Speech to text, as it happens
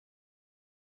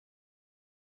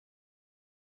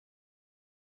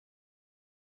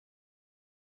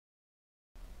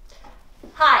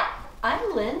Hi,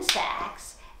 I'm Lynne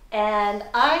Sachs, and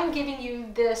I'm giving you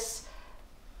this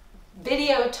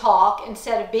video talk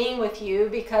instead of being with you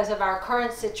because of our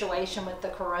current situation with the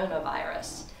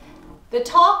coronavirus. The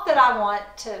talk that I want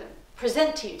to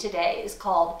present to you today is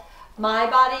called My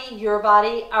Body, Your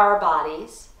Body, Our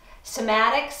Bodies,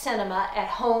 Somatic Cinema at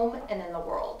Home and in the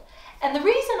World. And the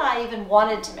reason I even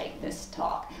wanted to make this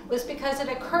talk was because it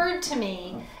occurred to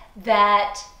me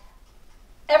that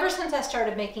ever since I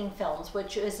started making films,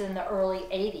 which was in the early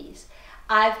 80s,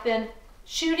 I've been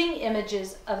shooting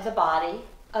images of the body,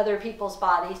 other people's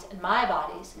bodies, and my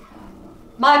bodies.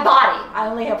 My body, I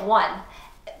only have one.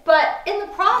 But in the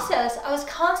process, I was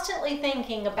constantly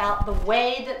thinking about the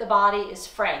way that the body is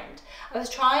framed. I was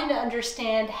trying to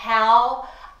understand how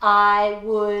I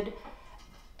would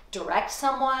direct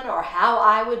someone or how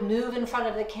I would move in front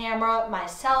of the camera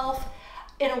myself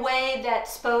in a way that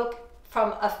spoke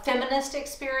from a feminist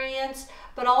experience,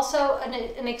 but also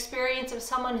an experience of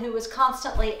someone who was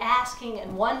constantly asking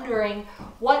and wondering,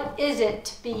 what is it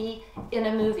to be in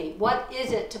a movie? What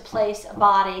is it to place a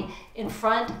body in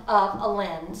front of a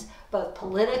lens, both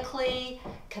politically,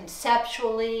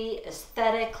 conceptually,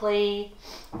 aesthetically,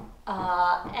 those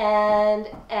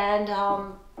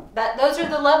are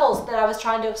the levels that I was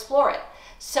trying to explore it.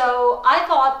 So I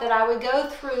thought that I would go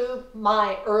through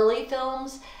my early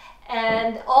films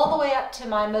and all the way up to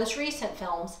my most recent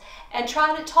films and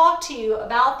try to talk to you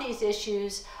about these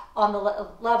issues on the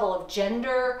level of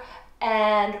gender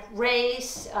and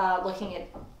race, looking at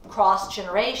cross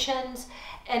generations,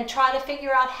 and try to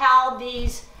figure out how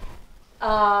these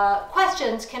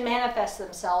questions can manifest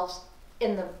themselves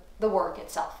in the work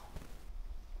itself.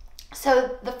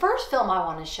 So the first film I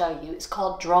want to show you is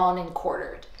called Drawn and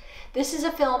Quartered. This is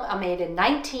a film I made in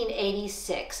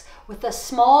 1986 with a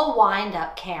small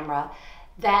wind-up camera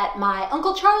that my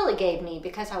Uncle Charlie gave me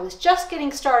because I was just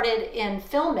getting started in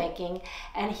filmmaking,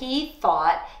 and he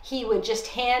thought he would just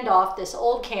hand off this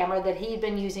old camera that he'd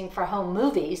been using for home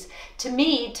movies to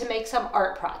me to make some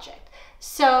art project.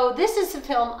 So this is the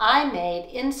film I made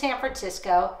in San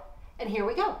Francisco, and here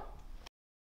we go.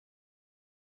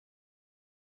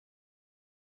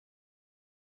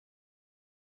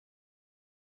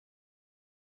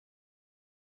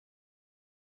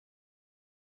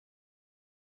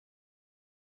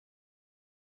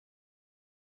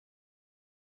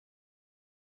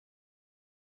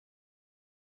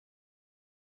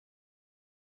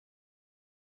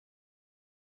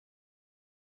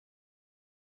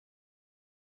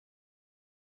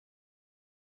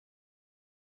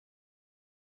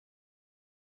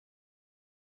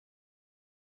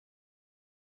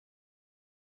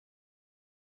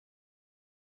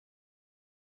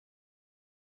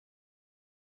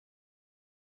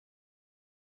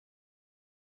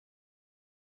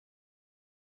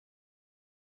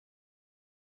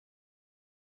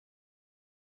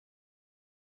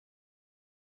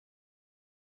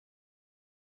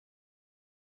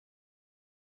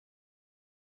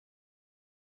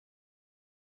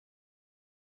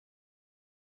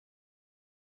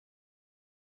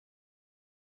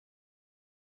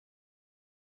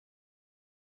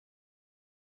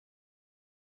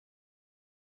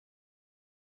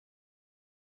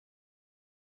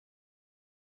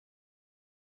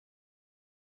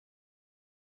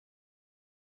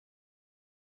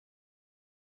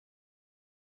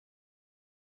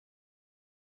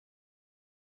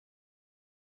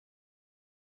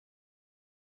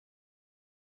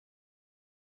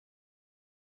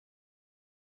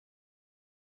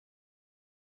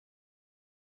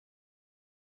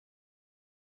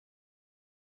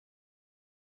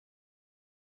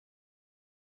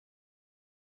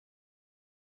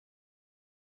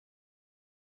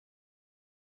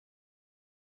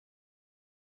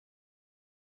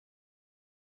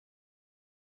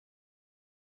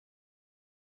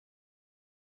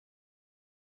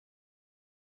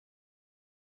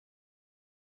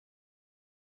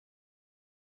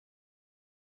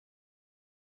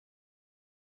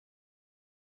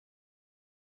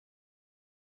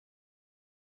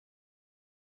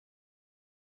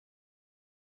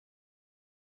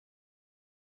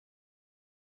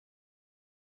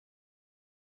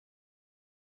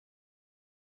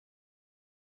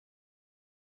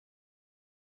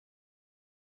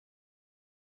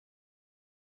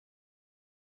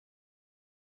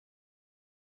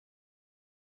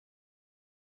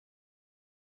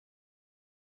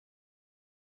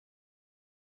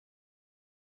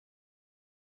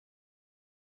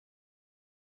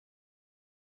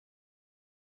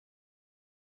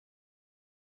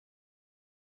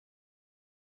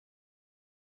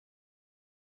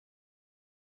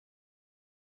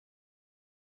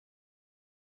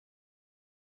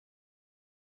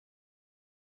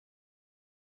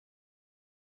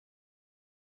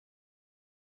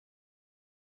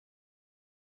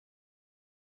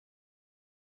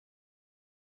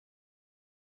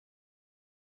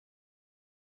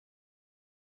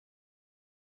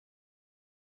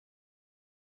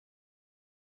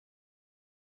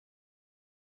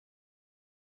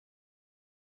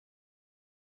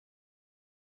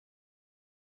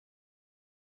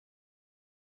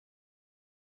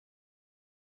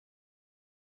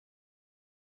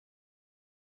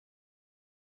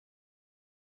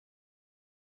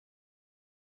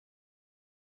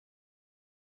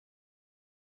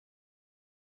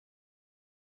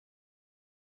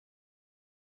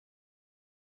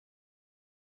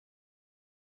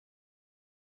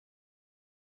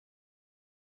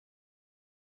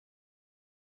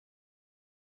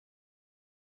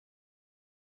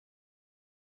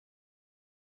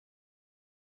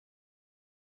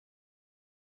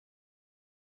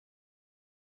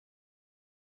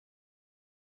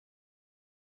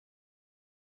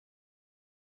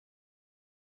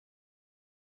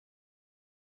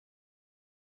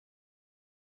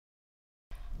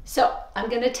 So I'm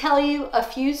going to tell you a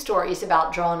few stories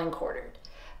about drawn and quartered.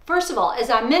 First of all, as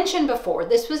I mentioned before,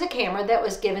 this was a camera that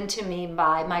was given to me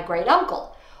by my great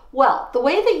uncle. Well, the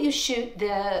way that you shoot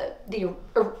the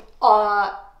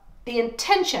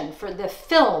intention for the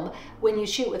film when you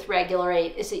shoot with regular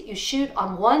 8 is that you shoot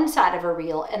on one side of a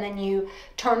reel and then you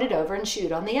turn it over and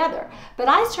shoot on the other. But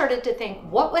I started to think,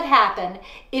 what would happen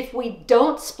if we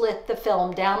don't split the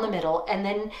film down the middle and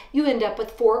then you end up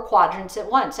with 4 quadrants at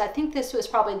once? I think this was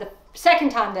probably the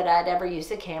second time that I'd ever used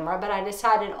the camera, but I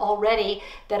decided already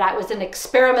that I was an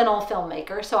experimental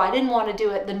filmmaker, so I didn't want to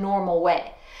do it the normal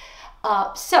way.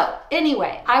 So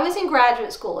anyway, I was in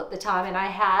graduate school at the time and I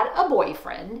had a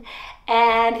boyfriend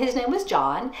and his name was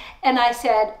John, and I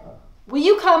said, will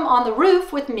you come on the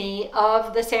roof with me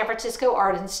of the San Francisco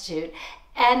Art Institute,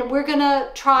 and we're gonna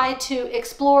try to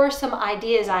explore some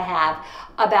ideas I have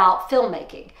about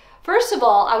filmmaking. First of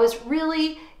all, I was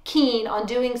really keen on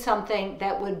doing something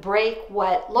that would break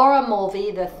what Laura Mulvey,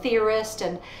 the theorist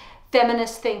and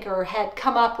feminist thinker, had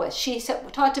come up with. She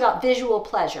talked about visual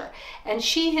pleasure, and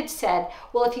she had said,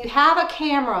 well, if you have a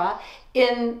camera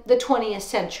in the 20th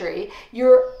century,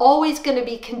 you're always going to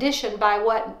be conditioned by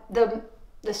what the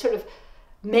sort of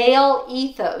male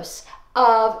ethos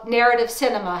of narrative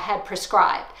cinema had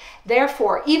prescribed.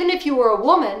 Therefore, even if you were a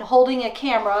woman holding a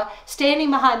camera,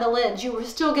 standing behind the lens, you were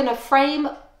still going to frame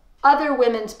other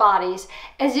women's bodies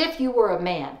as if you were a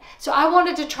man. So I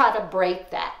wanted to try to break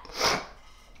that.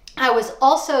 I was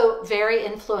also very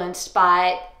influenced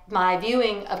by my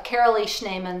viewing of Carolee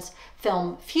Schneeman's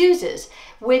film Fuses,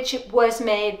 which was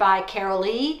made by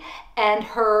Carolee and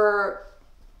her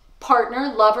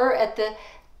partner, lover at the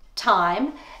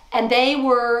time, and they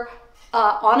were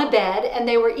on a bed and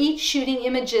they were each shooting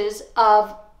images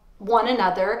of one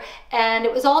another, and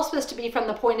it was all supposed to be from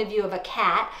the point of view of a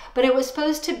cat, but it was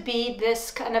supposed to be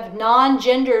this kind of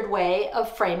non-gendered way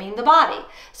of framing the body.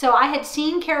 So I had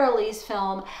seen Carolee's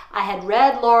film, I had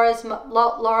read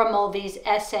Laura Mulvey's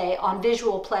essay on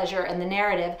visual pleasure and the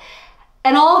narrative,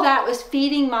 and all that was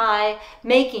feeding my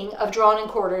making of Drawn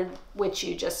and Quartered, which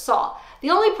you just saw.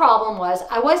 The only problem was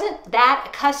I wasn't that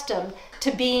accustomed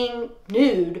to being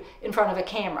nude in front of a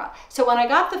camera. So when I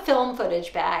got the film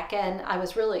footage back, and I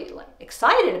was really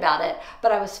excited about it,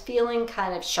 but I was feeling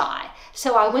kind of shy.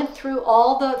 So I went through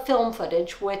all the film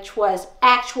footage, which was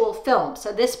actual film.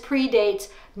 So this predates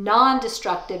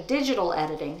non-destructive digital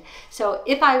editing. So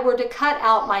if I were to cut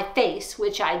out my face,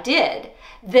 which I did,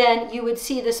 then you would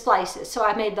see the splices. So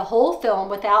I made the whole film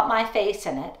without my face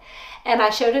in it, and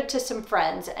I showed it to some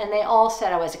friends, and they all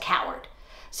said I was a coward.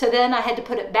 So then I had to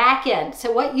put it back in.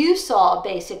 So what you saw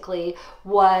basically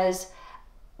was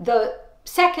the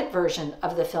second version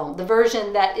of the film, the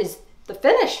version that is the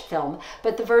finished film,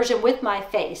 but the version with my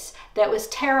face that was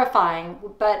terrifying,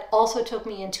 but also took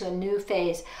me into a new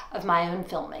phase of my own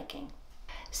filmmaking.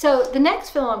 So the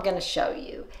next film I'm going to show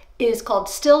you is called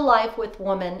Still Life with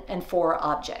Woman and 4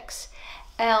 Objects.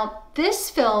 Now, this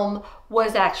film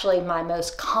was actually my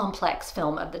most complex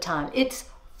film of the time. It's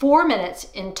 4 minutes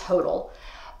in total,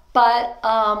 but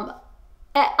I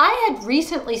had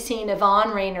recently seen Yvonne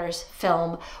Rainer's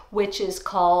film, which is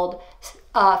called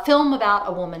Film About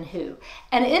a Woman Who.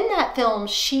 And in that film,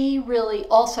 she really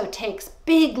also takes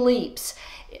big leaps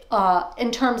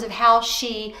in terms of how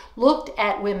she looked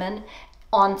at women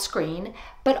on screen,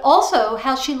 but also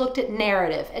how she looked at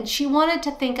narrative. And she wanted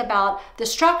to think about the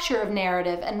structure of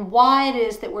narrative and why it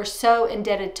is that we're so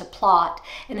indebted to plot,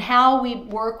 and how we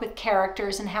work with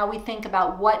characters and how we think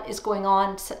about what is going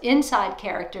on inside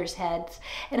characters' heads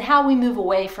and how we move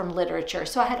away from literature.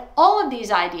 So I had all of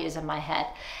these ideas in my head.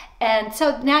 And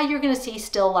so now you're going to see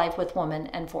Still Life with Woman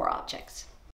and 4 Objects.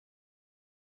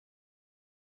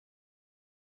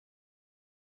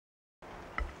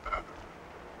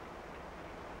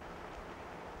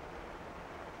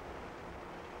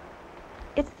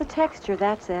 It's the texture,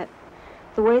 that's it.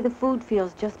 The way the food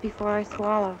feels just before I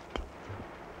swallow.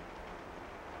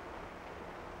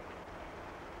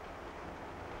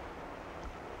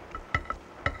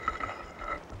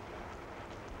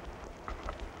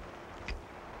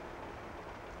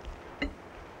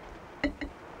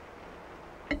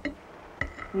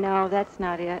 No, that's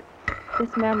not it.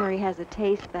 This memory has a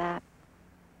taste that...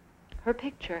 Her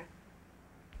picture.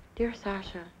 Dear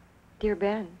Sasha, dear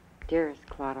Ben, dearest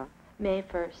Clara. May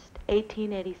 1st,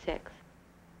 1886.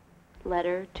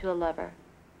 Letter to a lover.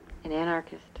 An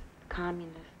anarchist, a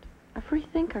communist, a free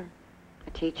thinker,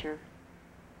 a teacher.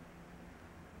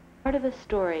 Part of a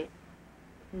story.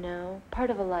 No, part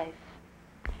of a life.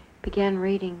 Began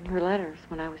reading her letters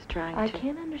when I was trying to... I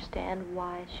can't understand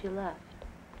why she left.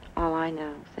 All I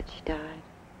know is that she died.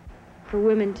 For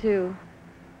women, too.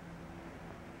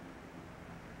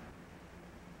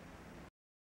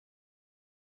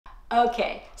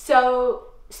 Okay, so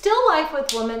Still Life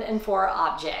with Women and Four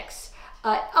Objects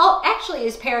actually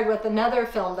is paired with another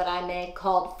film that I made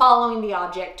called Following the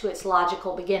Object to Its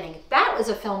Logical Beginning. That was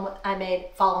a film I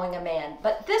made following a man,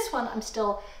 but this one I'm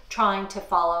still trying to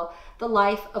follow the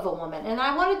life of a woman. And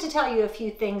I wanted to tell you a few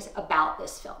things about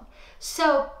this film.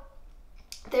 So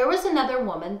there was another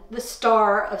woman, the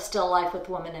star of Still Life with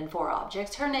Women and Four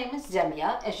Objects. Her name is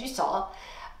Zemia, as you saw.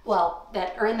 Well,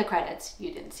 or in the credits,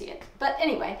 you didn't see it. But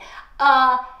anyway,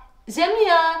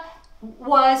 Zemia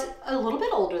was a little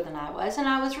bit older than I was, and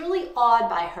I was really awed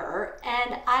by her.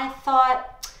 And I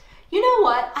thought, you know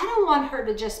what? I don't want her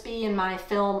to just be in my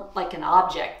film like an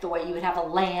object, the way you would have a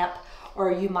lamp,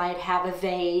 or you might have a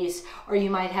vase, or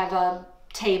you might have a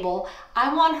table.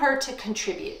 I want her to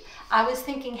contribute. I was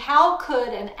thinking, how could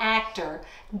an actor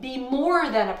be more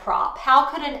than a prop? How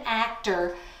could an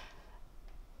actor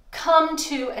come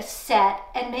to a set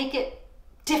and make it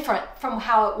different from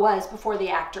how it was before the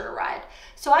actor arrived?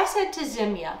 So I said to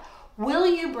Zemia, will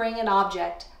you bring an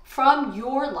object from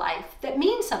your life that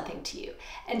means something to you?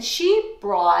 And she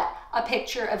brought a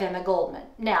picture of Emma Goldman.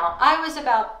 Now, I was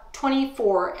about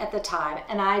 24 at the time,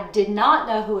 and I did not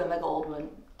know who Emma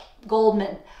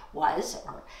Goldman was.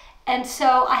 And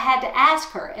so I had to ask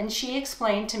her, and she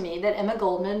explained to me that Emma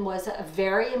Goldman was a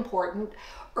very important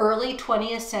early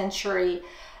 20th century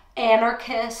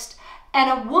anarchist and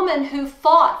a woman who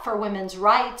fought for women's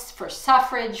rights, for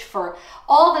suffrage, for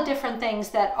all the different things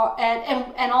that are,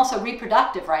 and also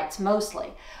reproductive rights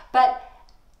mostly. But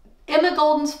Emma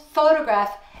Goldman's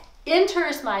photograph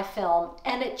enters my film,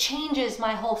 and it changes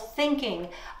my whole thinking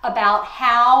about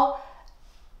how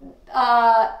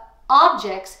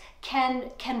objects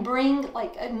can bring,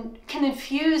 can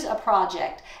infuse a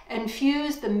project,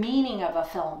 infuse the meaning of a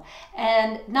film,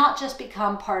 and not just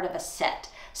become part of a set.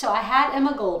 So I had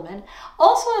Emma Goldman.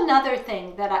 Also, another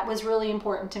thing that was really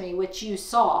important to me, which you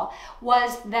saw,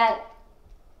 was that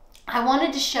I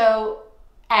wanted to show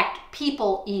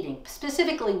people eating,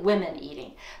 specifically women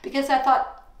eating, because I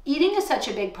thought eating is such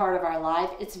a big part of our life.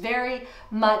 It's very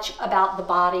much about the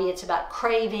body. It's about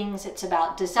cravings. It's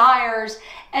about desires.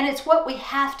 And it's what we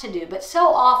have to do. But so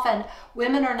often,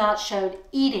 women are not showed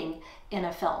eating in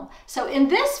a film. So in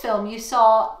this film, you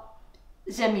saw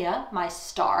Zemia, my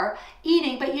star,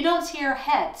 eating, but you don't see her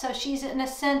head. So she's, in a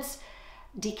sense,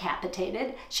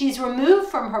 decapitated. She's removed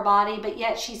from her body, but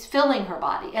yet she's filling her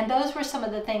body. And those were some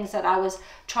of the things that I was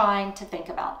trying to think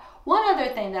about. One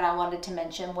other thing that I wanted to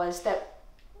mention was that,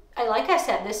 like I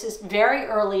said, this is very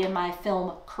early in my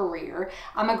film career.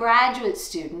 I'm a graduate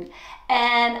student,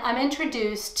 and I'm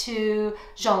introduced to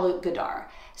Jean-Luc Godard.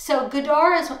 So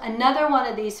Godard is another one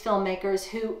of these filmmakers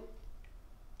who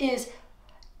is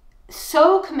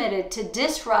so committed to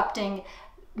disrupting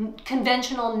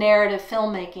conventional narrative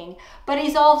filmmaking, but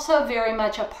he's also very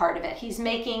much a part of it. He's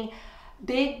making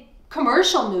big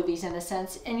commercial movies, in a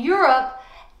sense, in Europe,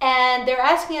 and they're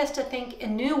asking us to think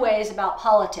in new ways about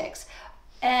politics.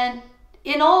 And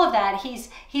in all of that,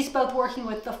 he's both working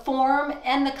with the form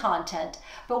and the content.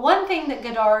 But one thing that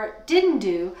Godard didn't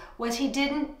do was he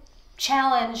didn't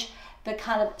challenge the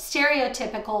kind of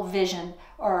stereotypical vision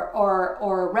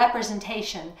or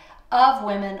representation of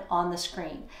women on the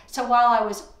screen. So while I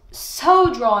was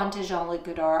so drawn to Jean-Luc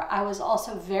Godard, I was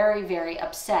also very, very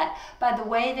upset by the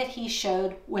way that he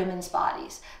showed women's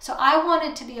bodies. So I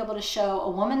wanted to be able to show a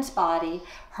woman's body,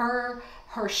 her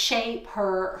shape,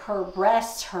 her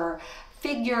breasts, her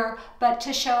figure, but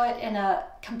to show it in a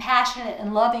compassionate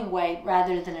and loving way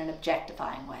rather than an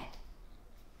objectifying way.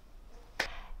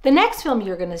 The next film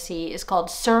you're going to see is called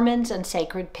Sermons and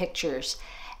Sacred Pictures.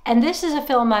 And this is a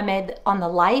film I made on the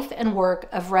life and work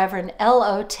of Reverend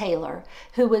L.O. Taylor,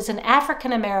 who was an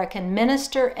African-American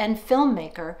minister and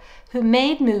filmmaker who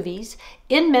made movies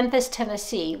in Memphis,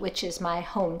 Tennessee, which is my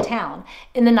hometown,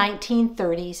 in the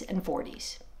 1930s and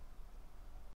 40s.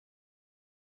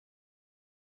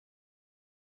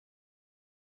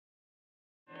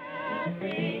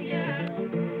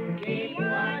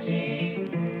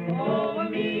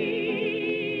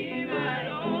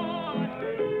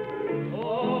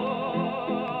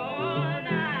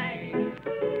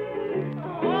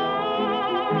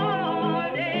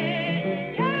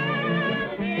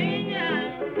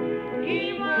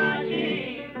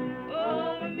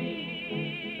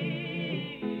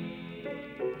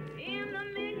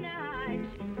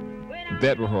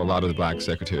 That was where a lot of the black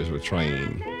secretaries were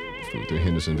trained through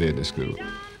Henderson Business School.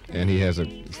 And he has a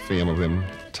film of them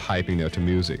typing there to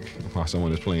music while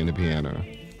someone is playing the piano.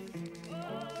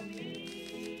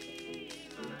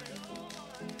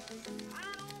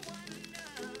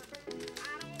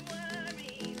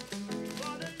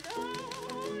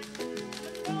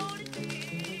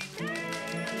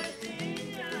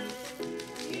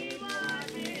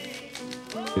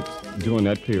 During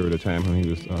that period of time when he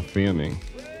was filming,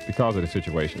 because of the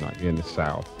situation like in the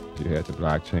South, you had the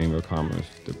Black Chamber of Commerce,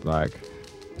 the Black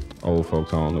Old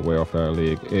Folks on the Welfare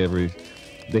League,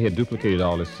 they had duplicated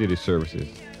all the city services,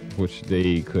 which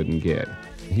they couldn't get.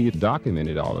 He had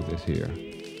documented all of this here.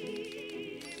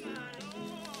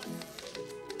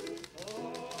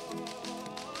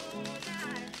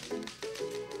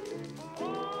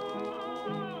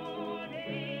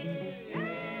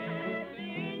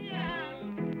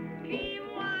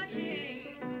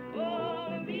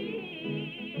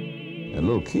 And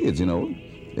little kids, you know,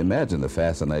 imagine the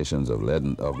fascinations of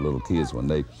little kids when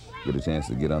they get a chance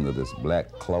to get under this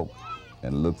black cloak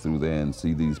and look through there and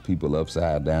see these people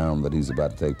upside down that he's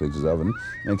about to take pictures of.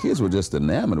 And kids were just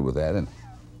enamored with that. And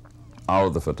all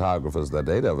of the photographers that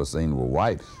they'd ever seen were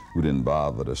white, who didn't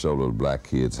bother to show little black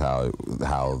kids how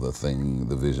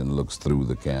the vision looks through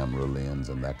the camera lens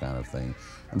and that kind of thing.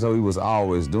 And so he was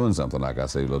always doing something, like I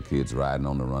say, little kids riding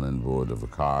on the running board of the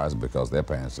cars because their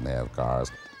parents didn't have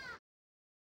cars.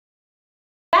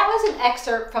 That was an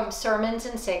excerpt from Sermons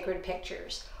and Sacred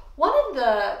Pictures. One of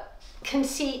the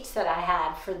conceits that I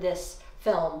had for this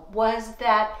film was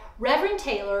that Reverend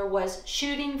Taylor was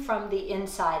shooting from the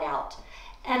inside out.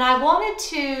 And I wanted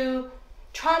to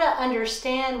try to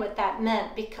understand what that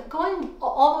meant, because going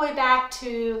all the way back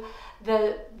to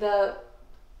the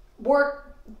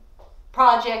Work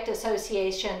Project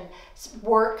Association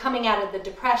work coming out of the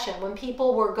Depression, when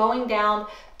people were going down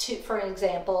to, for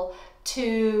example,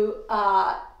 to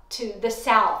the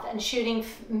South and shooting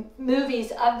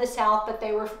movies of the South, but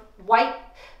they were white,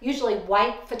 usually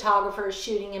white photographers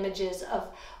shooting images of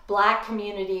black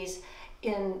communities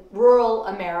in rural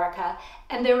America.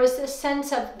 And there was this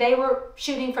sense of they were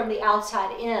shooting from the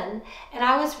outside in. And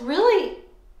I was really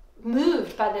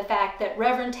moved by the fact that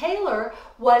Reverend Taylor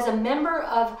was a member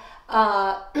of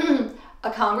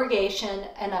a congregation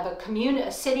and of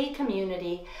a city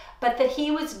community, but that he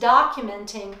was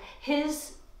documenting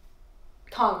his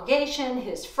congregation,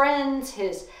 his friends,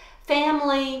 his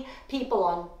family, people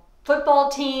on football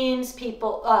teams,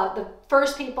 people, the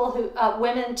first people who,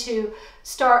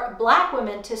 black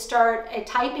women to start a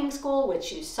typing school,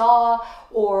 which you saw,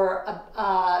 or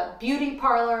a beauty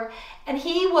parlor. And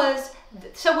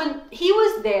so when he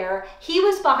was there, he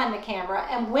was behind the camera,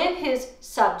 and when his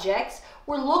subjects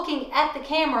were looking at the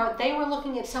camera, they were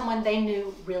looking at someone they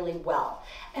knew really well.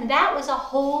 And that was a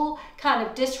whole kind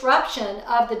of disruption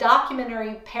of the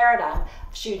documentary paradigm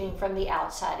of shooting from the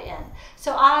outside in.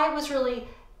 So I was really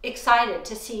excited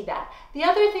to see that. The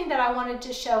other thing that I wanted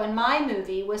to show in my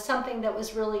movie was something that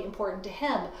was really important to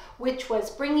him, which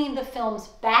was bringing the films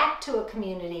back to a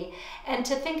community and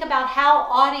to think about how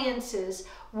audiences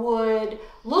would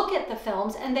look at the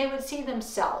films and they would see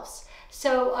themselves.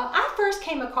 So I first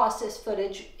came across this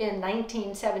footage in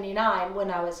 1979 when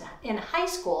I was in high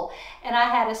school, and I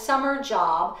had a summer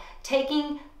job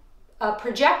taking a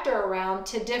projector around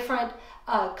to different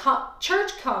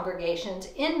church congregations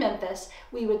in Memphis.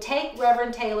 We would take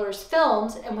Reverend Taylor's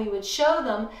films and we would show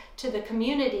them to the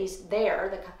communities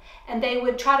there, and they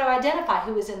would try to identify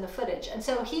who was in the footage. And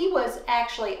so he was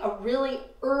actually a really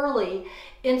early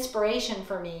inspiration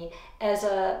for me as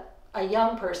a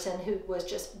young person who was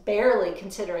just barely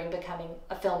considering becoming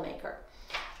a filmmaker.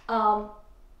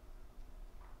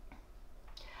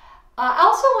 I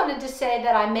also wanted to say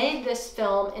that I made this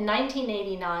film in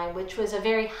 1989, which was a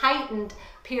very heightened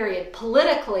period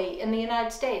politically in the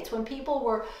United States, when people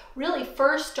were really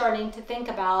first starting to think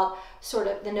about sort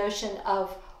of the notion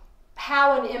of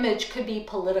how an image could be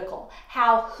political,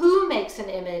 how who makes an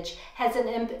image has an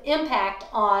impact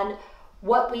on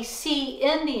what we see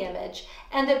in the image,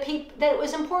 and that it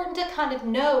was important to kind of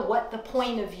know what the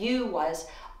point of view was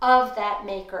of that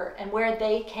maker and where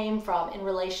they came from in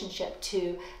relationship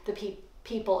to the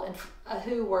people and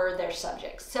who were their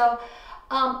subjects. So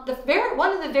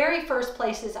one of the very first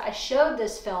places I showed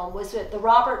this film was at the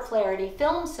Robert Flaherty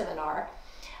Film Seminar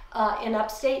in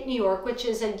upstate New York, which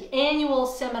is an annual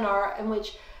seminar in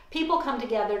which people come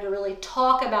together to really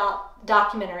talk about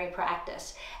documentary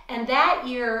practice. And that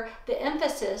year, the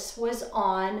emphasis was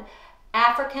on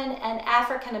African and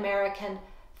African American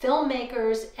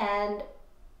filmmakers and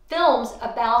films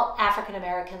about African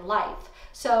American life.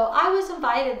 So I was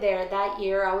invited there that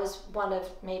year. I was one of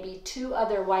maybe 2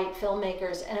 other white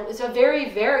filmmakers, and it was a very,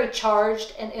 very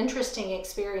charged and interesting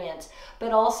experience,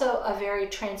 but also a very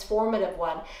transformative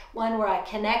one where I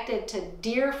connected to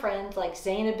dear friends like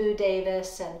Zainabu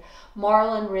Davis and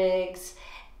Marlon Riggs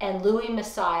and Louis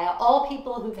Messiah, all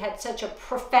people who've had such a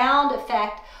profound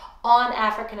effect on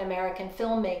African American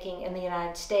filmmaking in the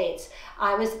United States.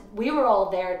 We were all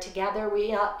there together.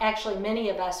 Actually, many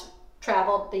of us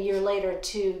traveled the year later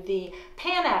to the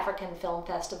Pan-African Film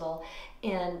Festival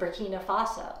in Burkina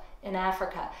Faso in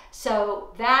Africa.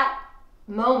 So that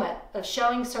moment of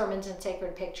showing sermons and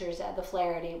sacred pictures at the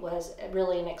Flaherty was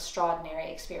really an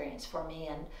extraordinary experience for me,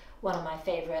 and one of my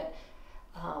favorite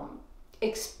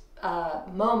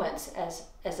moments as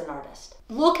an artist.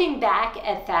 Looking back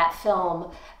at that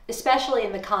film, especially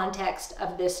in the context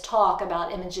of this talk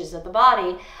about images of the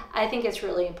body, I think it's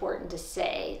really important to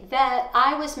say that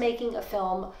I was making a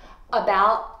film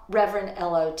about Reverend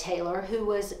L.O. Taylor, who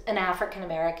was an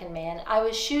African-American man. I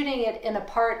was shooting it in a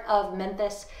part of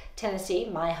Memphis, Tennessee,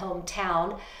 my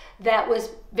hometown, that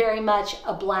was very much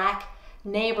a black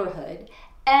neighborhood,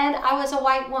 and I was a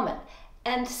white woman.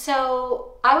 And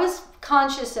so I was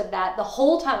conscious of that the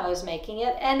whole time I was making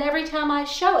it, and every time I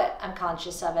show it, I'm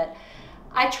conscious of it.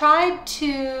 I tried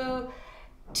to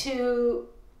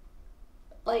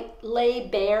like lay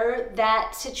bare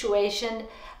that situation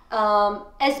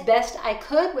as best I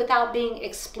could without being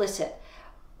explicit,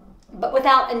 but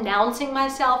without announcing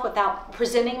myself, without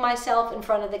presenting myself in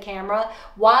front of the camera.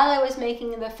 While I was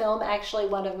making the film, actually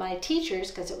one of my teachers,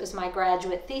 because it was my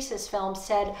graduate thesis film,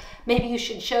 said, maybe you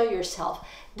should show yourself.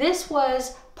 This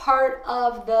was part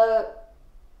of the,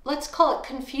 let's call it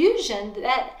confusion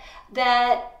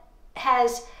that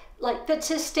has, like, that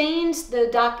sustains the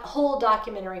whole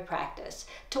documentary practice.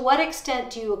 To what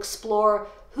extent do you explore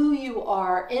who you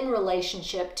are in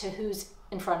relationship to who's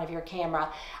in front of your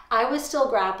camera? I was still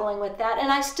grappling with that, and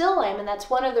I still am, and that's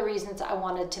one of the reasons I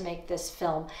wanted to make this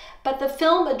film. But the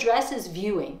film addresses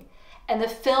viewing, and the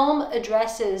film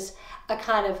addresses a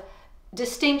kind of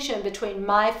distinction between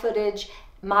my footage,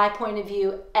 my point of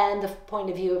view, and the point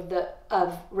of view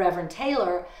of Reverend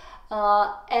Taylor.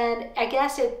 And I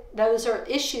guess those are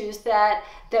issues that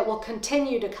will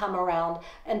continue to come around,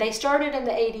 and they started in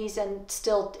the 80s, and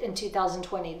still in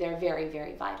 2020 they're very,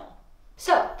 very vital.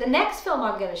 So the next film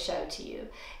I'm going to show to you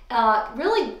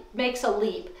really makes a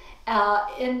leap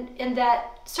in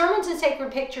that Sermons and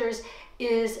Sacred Pictures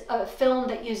is a film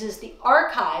that uses the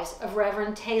archives of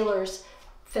Reverend Taylor's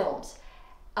films.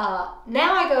 Now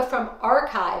I go from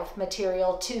archive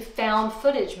material to found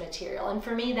footage material, and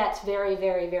for me that's very,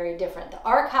 very, very different. The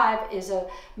archive is a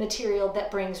material that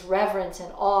brings reverence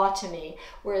and awe to me,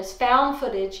 whereas found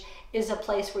footage is a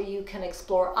place where you can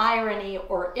explore irony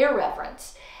or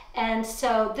irreverence. And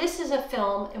so this is a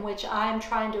film in which I'm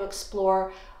trying to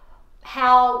explore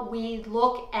how we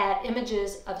look at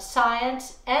images of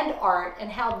science and art, and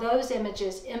how those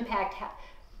images impact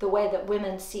the way that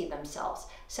women see themselves.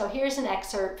 So here's an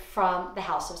excerpt from The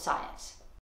House of Science.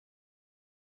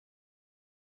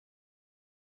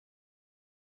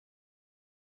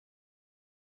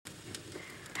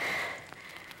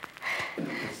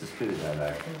 It's the spirit I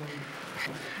like.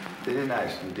 Very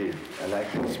nice indeed. I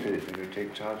like that spirit when you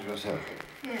take charge of yourself.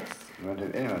 Yes. You won't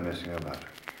have anyone messing about.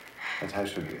 That's how it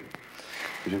should be.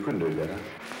 But you couldn't do it better.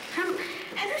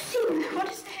 Have you seen,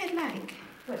 what is the head like?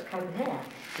 Well, it's covered hair.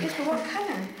 Yes, but what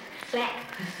colour? Black.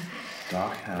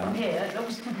 Dark hair. Here, it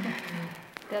looks.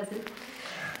 Does it?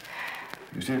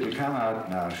 You see, it'll come out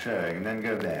now showing and then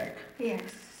go back. Yes.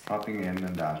 Popping in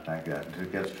and out like that until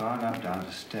it gets far enough down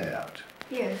to stay out.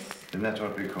 Yes. Then that's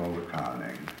what we call the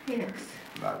crowning. Yes.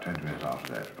 About 20 minutes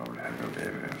after that, probably I'll go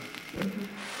baby. Mm-hmm.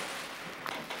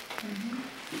 Mm-hmm.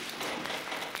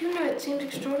 Do you know, it seems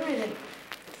extraordinary that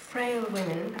frail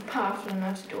women are powerful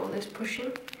enough to do all this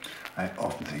pushing. I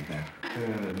often think that.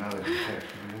 Now there's a text,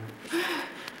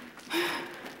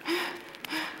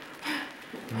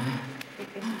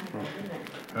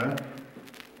 Huh?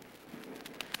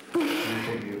 Can I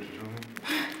take you to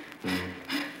something?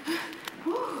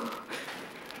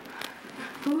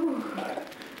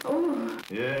 Oh.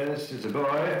 Yes, it's a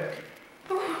boy.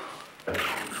 Oh.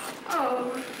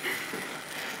 Oh.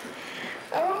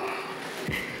 Oh.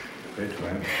 Great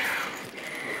friend.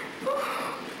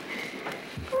 Oh.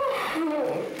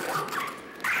 Oh.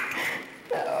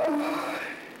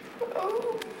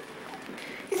 Oh.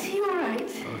 Is he all right?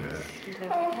 Oh, yes. Oh.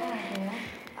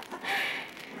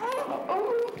 Oh.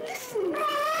 Oh. Listen.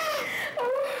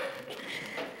 Oh.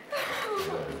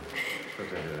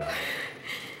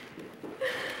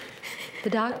 The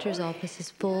doctor's office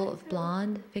is full of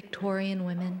blonde Victorian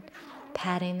women,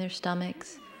 patting their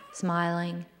stomachs,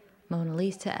 smiling, Mona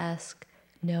Lisa-esque,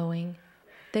 knowing.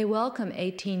 They welcome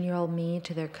 18-year-old me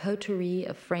to their coterie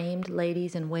of framed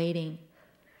ladies in waiting,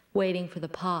 waiting for the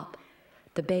pop,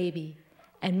 the baby,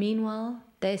 and meanwhile,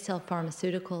 they sell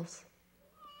pharmaceuticals.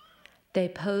 They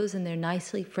pose in their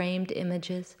nicely framed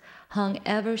images, hung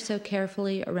ever so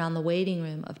carefully around the waiting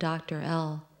room of Dr.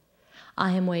 L.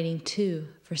 I am waiting, too,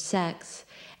 for sex,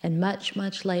 and much,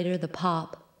 much later, the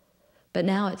pop. But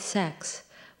now it's sex,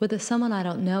 with a someone I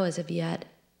don't know as of yet.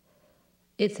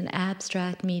 It's an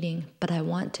abstract meeting, but I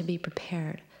want to be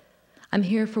prepared. I'm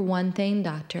here for one thing,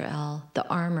 Dr. L, the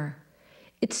armor.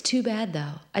 It's too bad,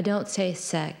 though. I don't say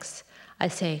sex. I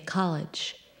say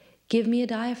college. Give me a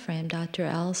diaphragm, Dr.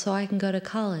 L, so I can go to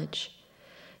college.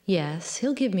 Yes,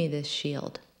 he'll give me this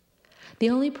shield. The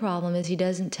only problem is he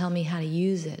doesn't tell me how to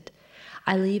use it.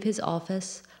 I leave his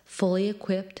office fully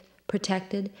equipped,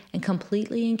 protected, and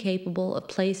completely incapable of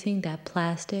placing that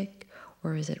plastic,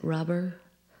 or is it rubber?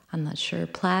 I'm not sure,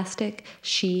 plastic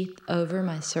sheath over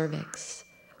my cervix.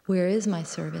 Where is my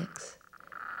cervix?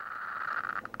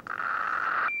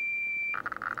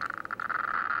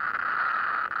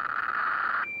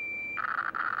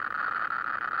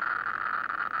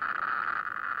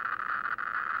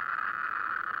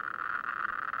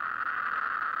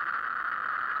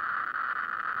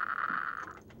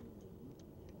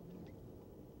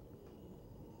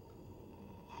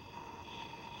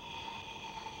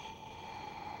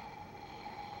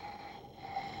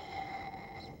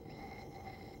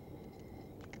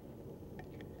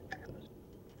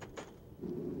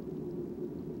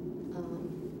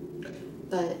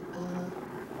 But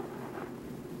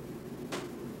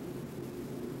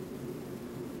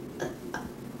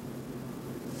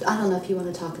I don't know if you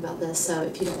want to talk about this. So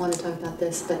if you don't want to talk about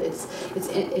this, but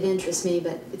it interests me.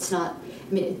 But it's not.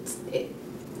 I mean,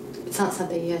 it's not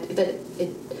something you have to. But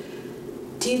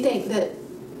do you think that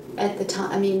at the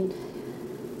time? I mean,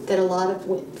 that a lot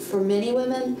of for many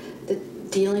women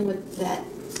that dealing with that,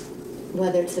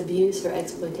 whether it's abuse or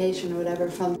exploitation or whatever,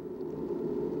 from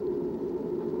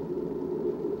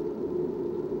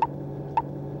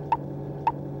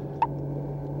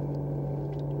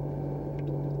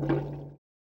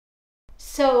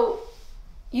So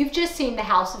you've just seen The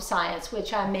House of Science,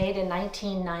 which I made in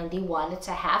 1991. It's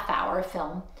a half-hour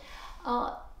film.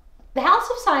 The House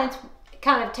of Science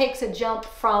kind of takes a jump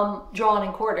from Drawn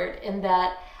and Quartered in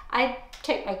that I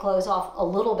take my clothes off a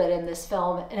little bit in this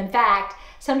film. And in fact,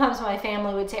 sometimes my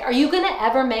family would say, are you going to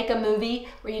ever make a movie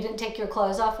where you didn't take your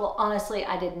clothes off? Well, honestly,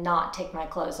 I did not take my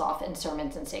clothes off in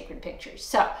Sermons and Sacred Pictures.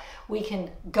 So we can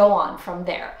go on from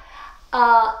there.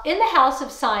 In The House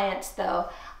of Science, though,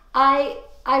 I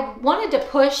wanted to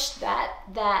push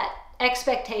that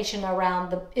expectation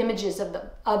around the images of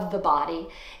the body,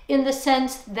 in the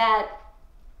sense that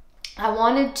I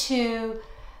wanted to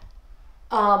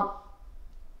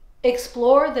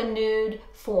explore the nude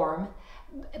form,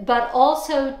 but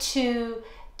also to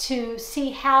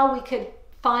see how we could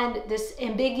find this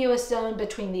ambiguous zone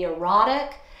between the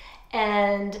erotic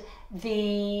and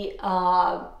the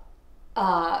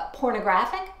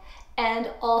pornographic,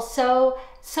 and also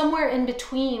somewhere in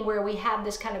between where we have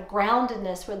this kind of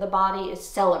groundedness where the body is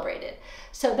celebrated.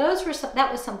 So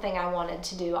that was something I wanted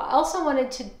to do. I also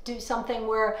wanted to do something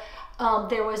where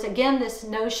there was, again, this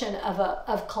notion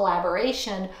of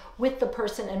collaboration with the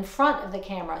person in front of the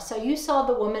camera. So you saw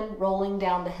the woman rolling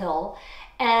down the hill,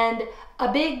 and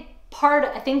a big part,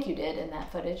 I think you did in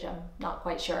that footage, I'm not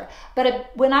quite sure,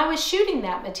 but when I was shooting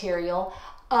that material,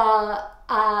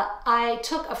 I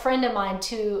took a friend of mine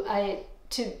to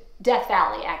Death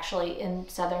Valley, actually, in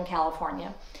Southern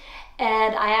California.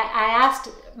 And I asked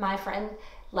my friend,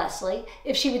 Leslie,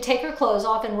 if she would take her clothes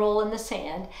off and roll in the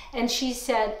sand. And she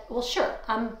said, well, sure,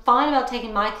 I'm fine about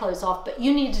taking my clothes off, but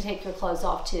you need to take your clothes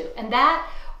off too. And that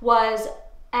was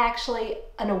actually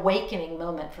an awakening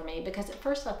moment for me, because at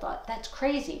first I thought, that's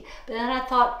crazy. But then I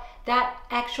thought, that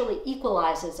actually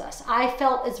equalizes us. I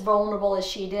felt as vulnerable as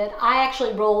she did. I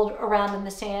actually rolled around in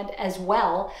the sand as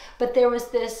well, but there was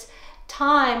this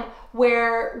time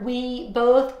where we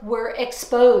both were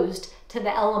exposed to the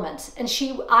elements, and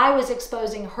I was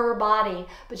exposing her body,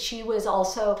 but she was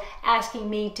also asking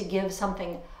me to give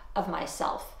something of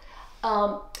myself.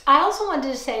 I also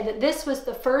wanted to say that this was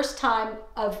the first time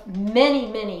of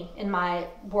many in my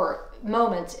work,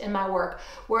 moments in my work,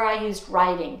 where I used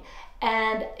writing.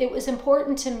 And it was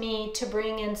important to me to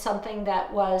bring in something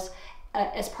that was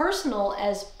as personal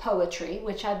as poetry,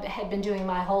 which I had been doing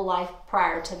my whole life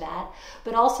prior to that,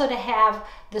 but also to have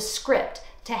the script,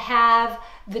 to have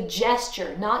the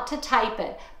gesture, not to type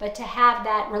it, but to have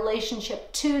that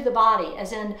relationship to the body,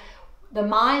 as in the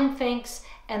mind thinks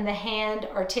and the hand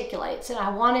articulates. And I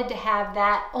wanted to have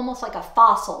that almost like a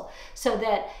fossil, so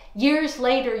that years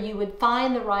later you would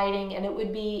find the writing and it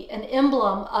would be an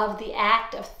emblem of the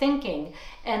act of thinking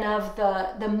and of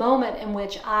the moment in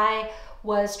which I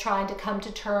was trying to come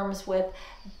to terms with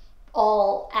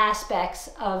all aspects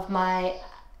of my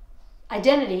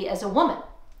identity as a woman.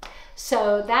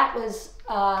 So that was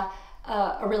a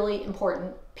really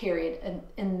important period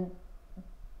in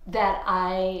that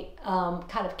I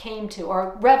kind of came to,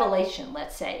 or revelation,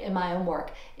 let's say, in my own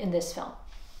work in this film.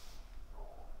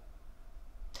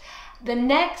 The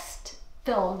next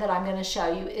film that I'm going to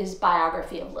show you is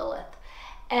Biography of Lilith.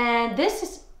 And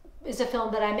this is a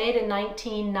film that I made in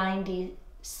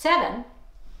 1997.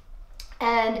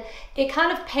 And it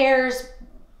kind of pairs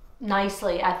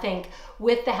nicely, I think,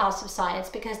 with the House of Science,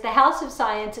 because the House of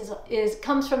Science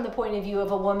comes from the point of view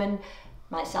of a woman,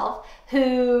 myself,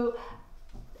 who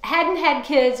hadn't had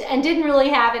kids and didn't really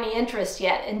have any interest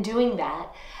yet in doing that.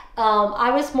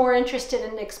 I was more interested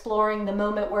in exploring the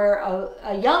moment where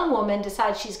a young woman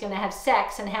decides she's going to have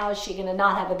sex, and how is she going to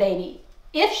not have a baby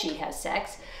if she has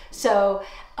sex. So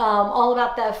all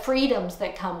about the freedoms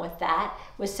that come with that,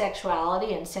 with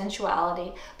sexuality and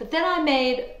sensuality. But then I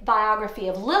made Biography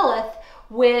of Lilith,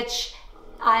 which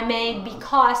I made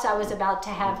because I was about to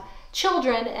have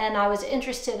children, and I was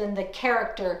interested in the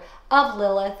character of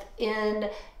Lilith in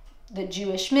the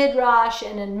Jewish Midrash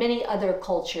and in many other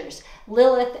cultures.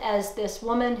 Lilith as this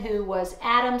woman who was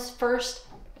Adam's first,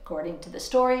 according to the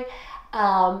story,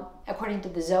 according to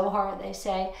the Zohar, they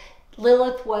say,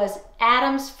 Lilith was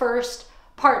Adam's first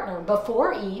partner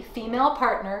before Eve, female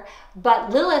partner,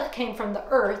 but Lilith came from the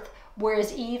earth,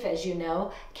 whereas Eve, as you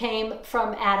know, came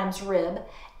from Adam's rib.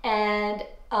 And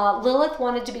Lilith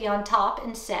wanted to be on top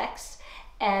in sex,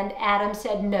 and Adam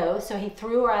said no, so he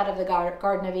threw her out of the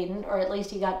Garden of Eden, or at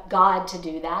least he got God to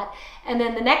do that. And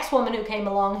then the next woman who came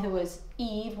along, who was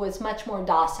Eve, was much more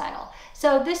docile.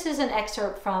 So this is an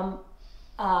excerpt from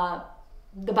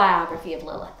the Biography of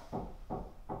Lilith.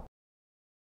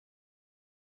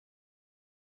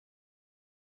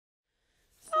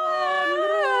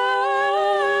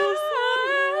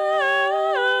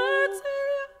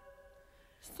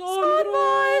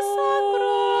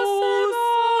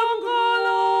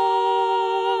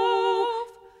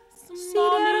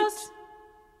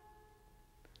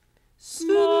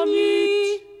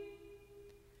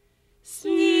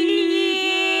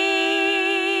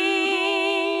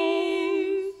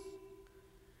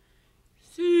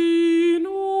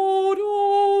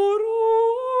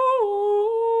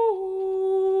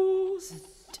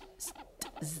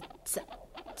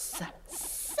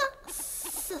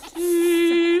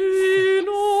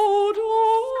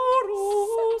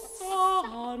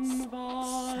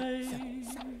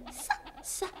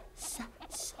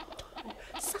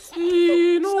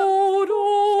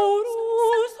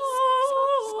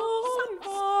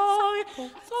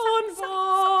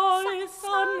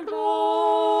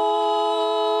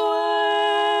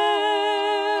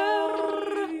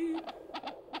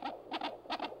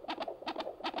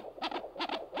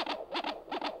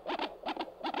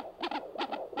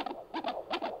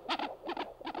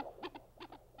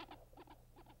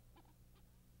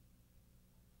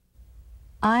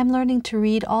 I'm learning to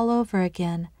read all over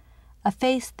again, a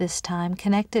face this time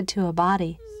connected to a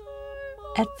body.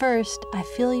 At first, I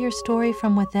feel your story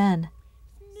from within.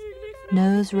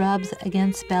 Nose rubs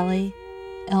against belly,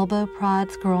 elbow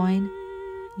prods groin.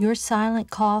 Your silent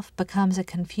cough becomes a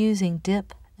confusing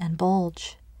dip and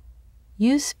bulge.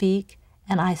 You speak,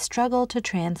 and I struggle to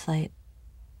translate.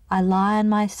 I lie on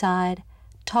my side,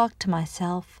 talk to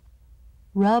myself,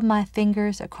 rub my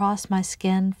fingers across my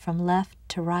skin from left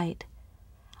to right.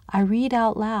 I read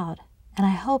out loud, and I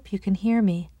hope you can hear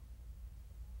me.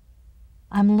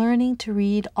 I'm learning to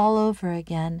read all over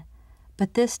again,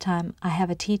 but this time I have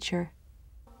a teacher.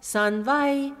 San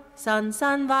vai, se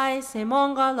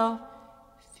mongolov.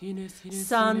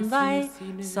 San vai, se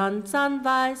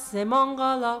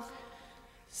mongolov.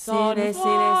 Sine, sine,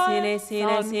 sine, sine,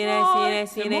 sine, sine,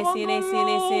 sine,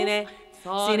 sine, sine.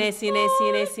 Sine, sine,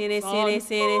 sine, sine, sine, sine, sine,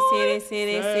 sine,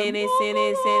 sine,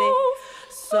 sine, sine.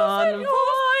 San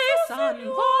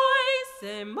vai,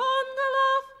 se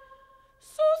mongolov.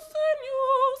 So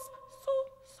seños,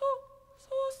 so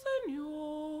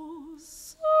seños,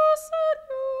 so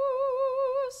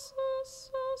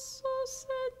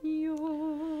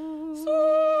seños.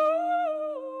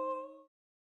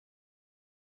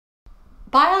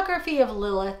 Biography of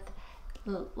Lilith,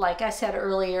 like I said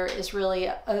earlier, is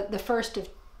really the first of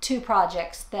two film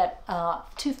projects that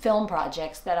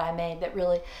I made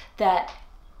that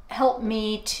helped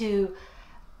me to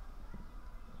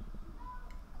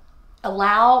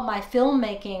allow my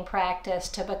filmmaking practice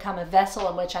to become a vessel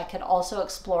in which I could also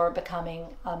explore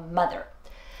becoming a mother.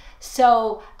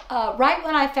 So right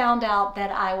when I found out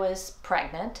that I was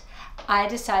pregnant, I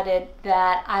decided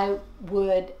that I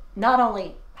would not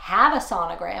only have a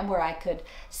sonogram where I could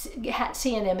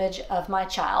see an image of my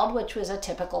child, which was a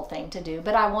typical thing to do,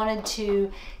 but I wanted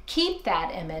to keep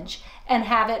that image and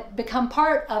have it become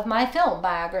part of my film,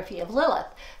 Biography of Lilith.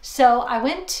 So I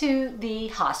went to the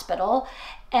hospital,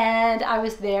 and I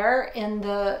was there in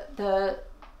the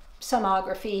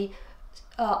sonography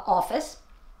office,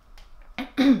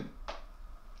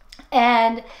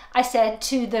 and I said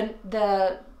to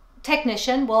the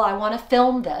technician, well, I want to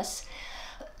film this.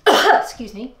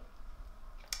 Excuse me.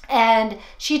 And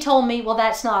she told me, well,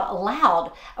 that's not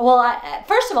allowed. Well,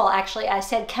 first of all, actually, I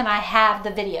said, can I have the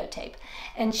videotape?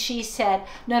 And she said,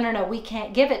 no, we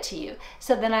can't give it to you.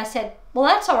 So then I said, well,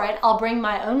 that's all right. I'll bring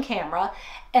my own camera.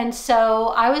 And so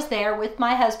I was there with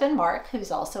my husband, Mark,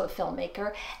 who's also a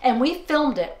filmmaker, and we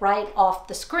filmed it right off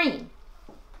the screen.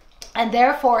 And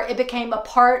therefore, it became a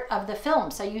part of the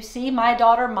film. So you see my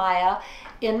daughter, Maya,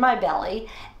 in my belly,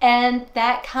 and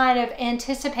that kind of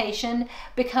anticipation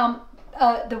become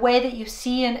the way that you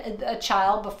see a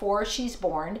child before she's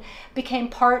born became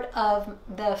part of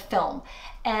the film.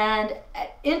 And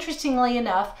interestingly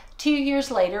enough, 2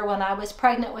 years later, when I was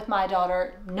pregnant with my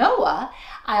daughter Noah,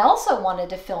 I also wanted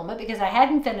to film it because I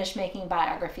hadn't finished making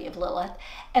Biography of Lilith.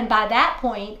 And by that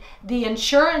point, the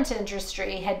insurance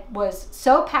industry was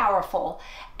so powerful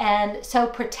and so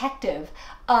protective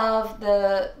of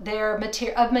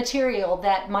material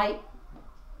that might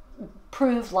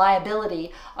prove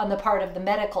liability on the part of the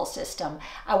medical system.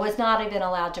 I was not even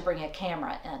allowed to bring a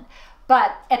camera in.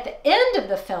 But at the end of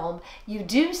the film, you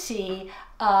do see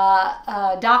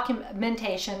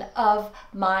documentation of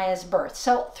Maya's birth.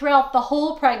 So throughout the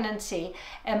whole pregnancy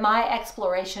and my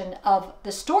exploration of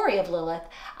the story of Lilith,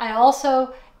 I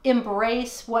also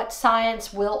embrace what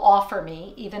science will offer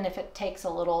me, even if it takes a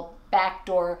little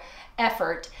backdoor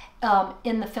effort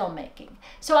in the filmmaking.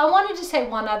 So I wanted to say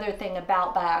one other thing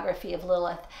about Biography of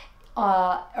Lilith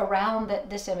around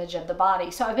this image of the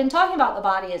body. So I've been talking about the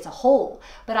body as a whole,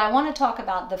 but I want to talk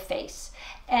about the face.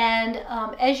 And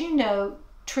as you know,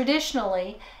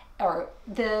 traditionally,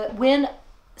 when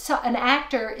an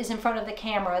actor is in front of the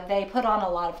camera, they put on a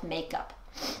lot of makeup.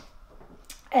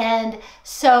 And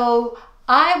so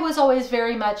I was always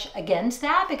very much against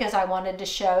that because I wanted to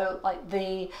show like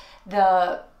the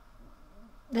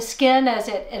skin as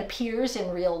it appears in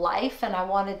real life, and I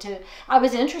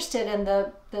was interested in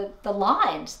the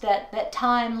lines that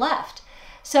time left.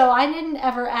 So I didn't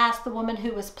ever ask the woman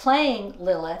who was playing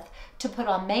Lilith to put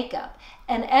on makeup.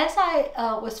 And as I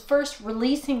was first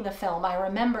releasing the film, I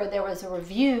remember there was a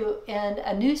review in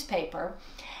a newspaper,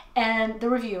 and the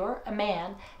reviewer, a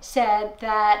man, said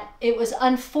that it was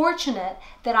unfortunate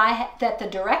that the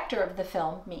director of the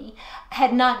film, me,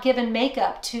 had not given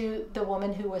makeup to the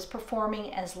woman who was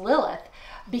performing as Lilith,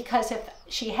 because if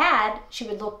she had, she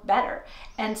would look better.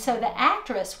 And so the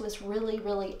actress was really,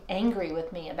 really angry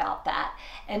with me about that.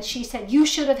 And she said, you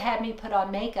should have had me put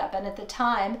on makeup. And at the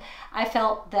time, I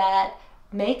felt that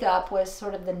makeup was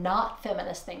sort of the not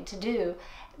feminist thing to do.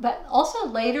 But also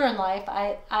later in life,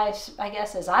 I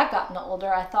guess as I've gotten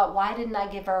older, I thought, why didn't I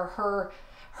give her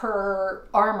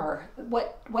armor?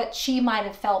 What she might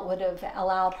have felt would have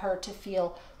allowed her to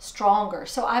feel stronger.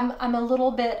 So I'm a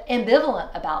little bit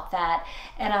ambivalent about that,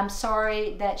 and I'm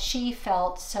sorry that she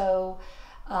felt so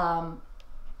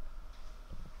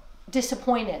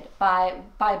disappointed by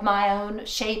my own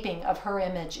shaping of her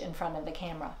image in front of the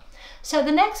camera. So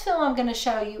the next film I'm going to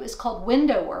show you is called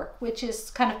Window Work, which is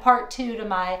kind of part 2 to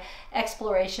my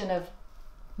exploration of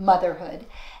motherhood.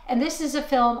 And this is a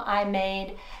film I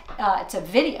made, it's a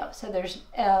video, so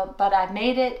but I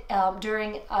made it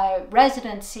during a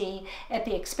residency at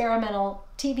the Experimental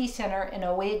TV Center in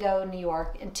Owego, New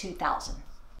York in 2000.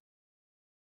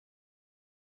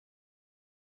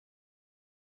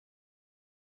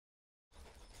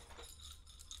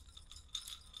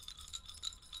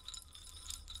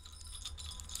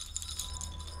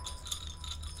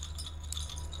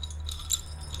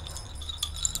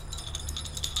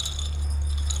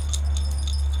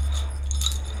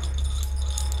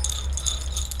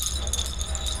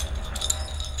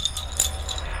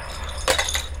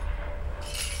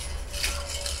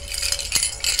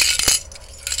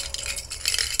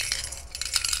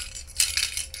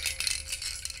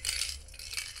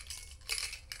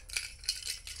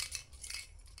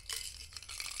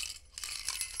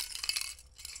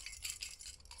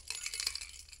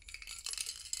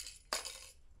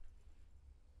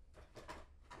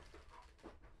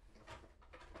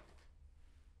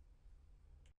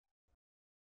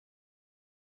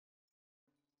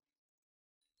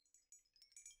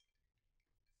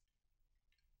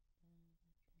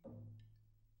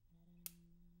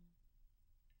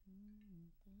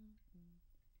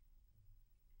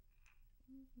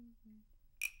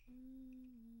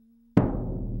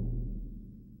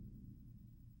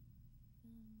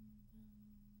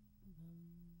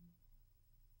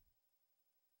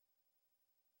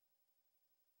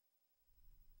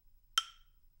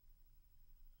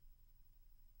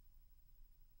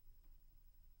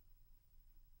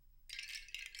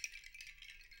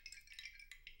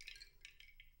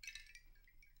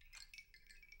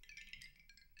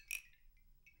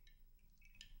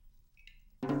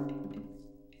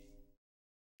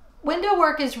 Window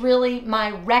work is really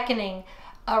my reckoning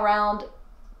around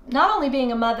not only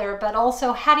being a mother, but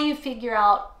also how do you figure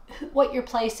out what your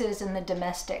place is in the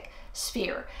domestic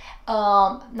sphere.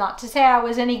 Not to say I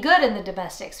was any good in the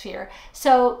domestic sphere,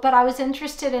 but I was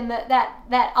interested in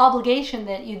that obligation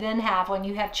that you then have when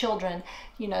you have children,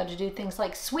 you know, to do things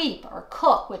like sweep or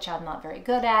cook, which I'm not very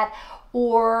good at,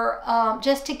 or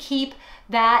just to keep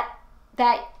that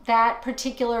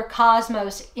particular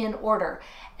cosmos in order.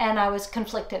 And I was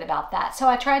conflicted about that. So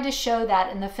I tried to show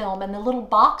that in the film, and the little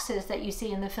boxes that you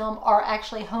see in the film are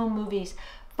actually home movies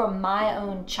from my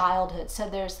own childhood. So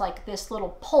there's like this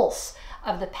little pulse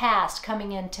of the past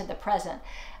coming into the present.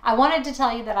 I wanted to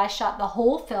tell you that I shot the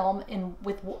whole film in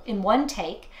one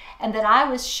take, and that I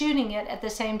was shooting it at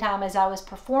the same time as I was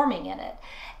performing in it.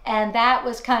 And that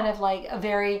was kind of like a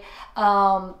very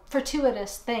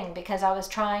fortuitous thing, because I was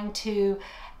trying to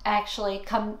actually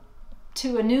come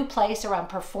to a new place around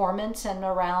performance and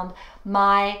around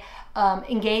my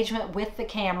engagement with the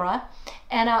camera.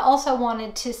 And I also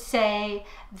wanted to say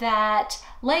that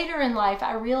later in life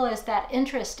I realized that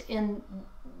interest in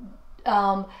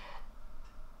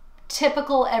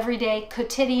typical everyday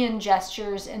quotidian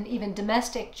gestures and even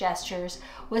domestic gestures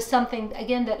was something,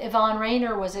 again, that Yvonne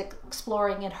Rainer was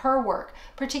exploring in her work,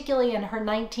 particularly in her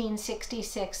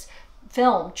 1966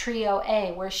 film Trio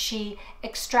A, where she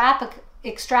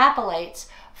extrapolates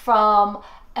from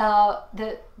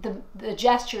the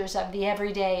gestures of the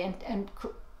everyday and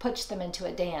puts them into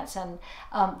a dance. And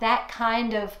that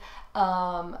kind of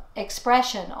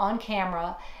expression on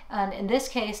camera, and in this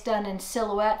case done in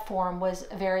silhouette form, was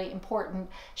a very important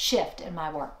shift in my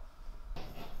work.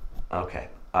 Okay,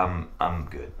 I'm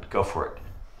good. Go for it.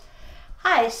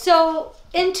 Hi, so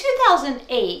in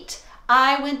 2008,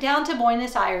 I went down to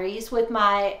Buenos Aires with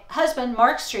my husband,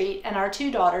 Mark Street, and our two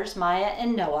daughters, Maya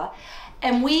and Noah.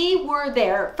 And we were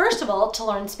there, first of all, to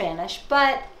learn Spanish,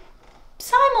 but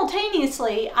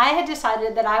simultaneously, I had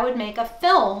decided that I would make a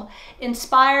film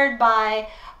inspired by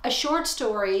a short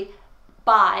story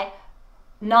by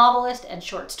novelist and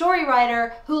short story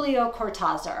writer Julio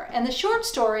Cortázar. And the short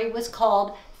story was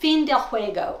called Fin del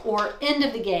Juego, or End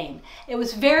of the Game. It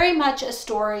was very much a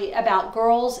story about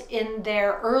girls in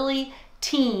their early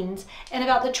teens and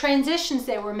about the transitions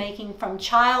they were making from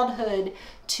childhood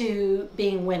to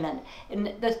being women.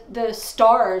 And the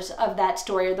stars of that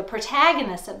story, or the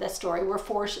protagonists of that story, were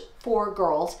four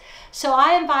girls. So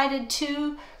I invited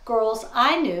two girls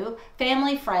I knew,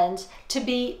 family friends,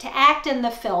 to act in the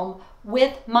film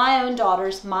with my own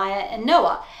daughters, Maya and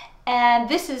Noah. And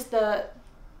this is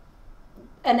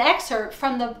an excerpt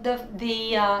from the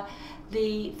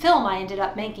film I ended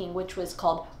up making, which was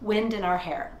called Wind in Our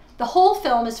Hair. The whole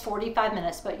film is 45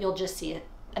 minutes, but you'll just see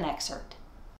an excerpt.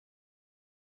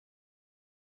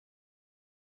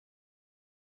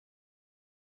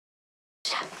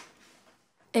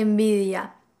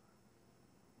 Envidia.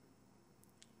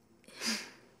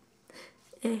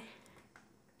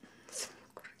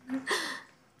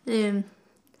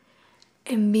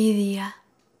 Envidia.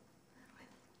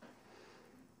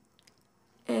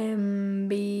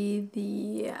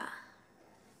 Envidia.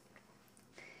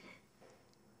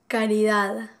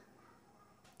 Caridad.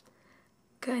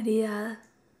 Caridad.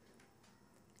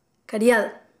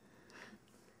 Caridad.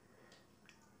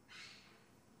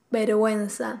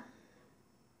 Vergüenza.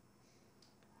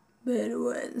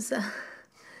 Vergüenza.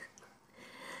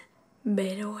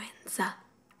 Vergüenza.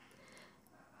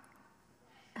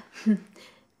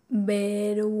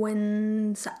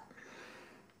 Vergüenza.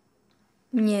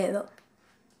 Miedo.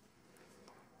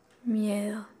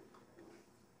 Miedo.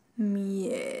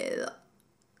 Miedo.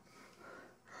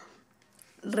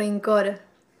 Rencor.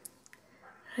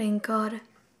 Rencor.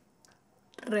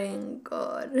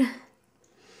 Rencor.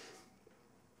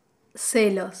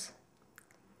 Celos.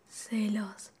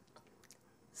 Celos.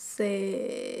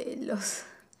 Celos.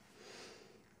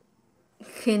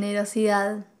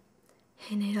 Generosidad.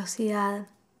 Generosidad.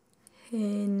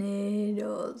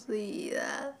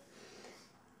 Generosidad.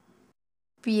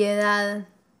 Piedad.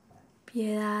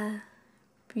 Piedad.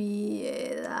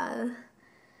 Piedad.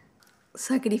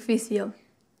 Sacrificio.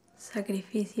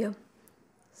 Sacrificio.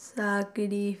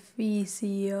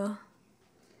 Sacrificio.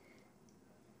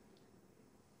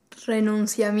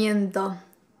 renunciamiento,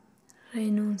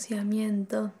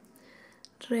 renunciamiento,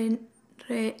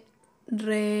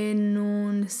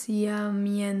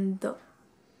 renunciamiento,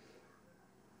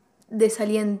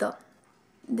 desaliento,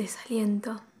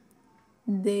 desaliento,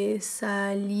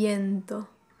 desaliento,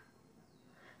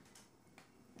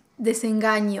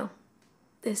 desengaño,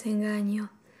 desengaño,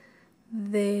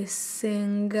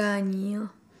 desengaño,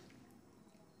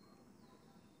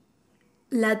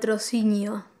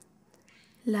 latrocinio,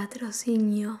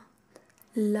 latrocinio,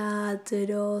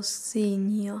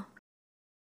 latrocinio.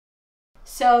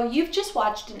 So you've just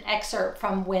watched an excerpt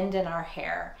from Wind in Our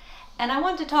Hair, and I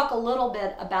want to talk a little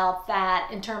bit about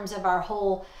that in terms of our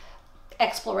whole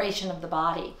exploration of the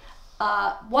body.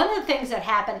 One of the things that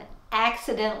happened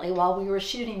accidentally while we were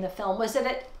shooting the film was that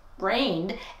it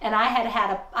rained, and I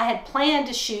had planned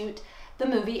to shoot the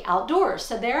movie outdoors.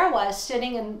 So there I was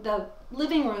sitting in the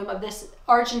living room of this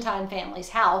Argentine family's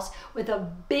house with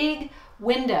a big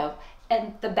window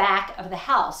in the back of the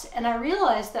house, and I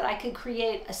realized that I could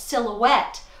create a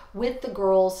silhouette with the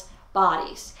girls'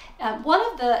 bodies. One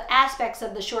of the aspects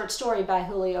of the short story by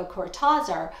Julio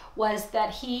Cortázar was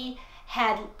that he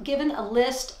had given a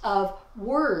list of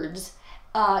words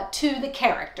to the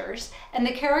characters, and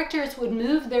the characters would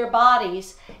move their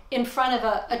bodies in front of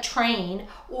a train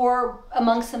or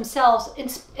amongst themselves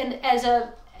as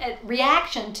a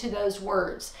reaction to those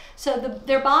words. So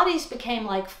their bodies became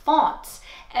like fonts,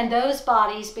 and those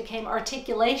bodies became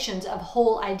articulations of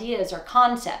whole ideas or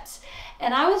concepts.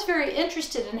 And I was very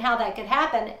interested in how that could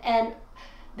happen, and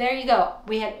there you go.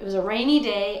 It was a rainy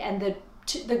day, and the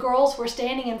girls were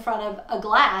standing in front of a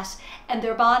glass, and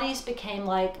their bodies became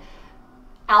like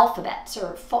alphabets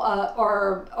or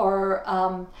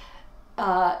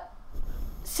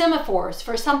semaphores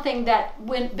for something that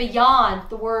went beyond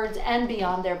the words and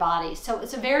beyond their bodies. So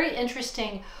it's a very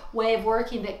interesting way of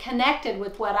working that connected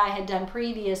with what I had done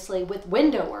previously with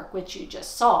window work, which you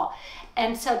just saw.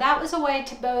 And so that was a way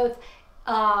to both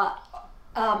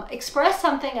express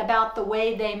something about the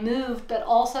way they moved, but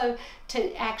also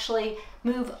to actually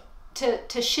move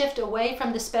to shift away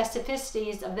from the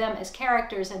specificities of them as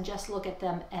characters and just look at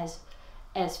them as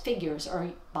figures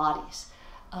or bodies.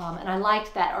 And I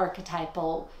liked that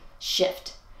archetypal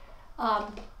shift.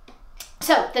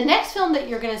 So the next film that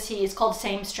you're going to see is called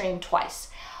Same Stream Twice.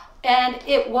 And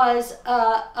it was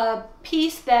a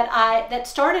piece that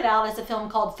started out as a film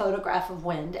called Photograph of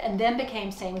Wind and then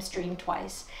became Same Stream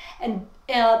Twice. And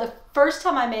the first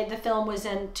time I made the film was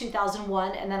in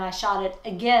 2001, and then I shot it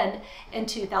again in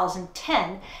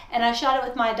 2010. And I shot it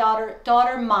with my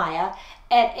daughter Maya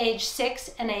at age 6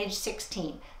 and age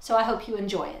 16. So I hope you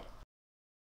enjoy it.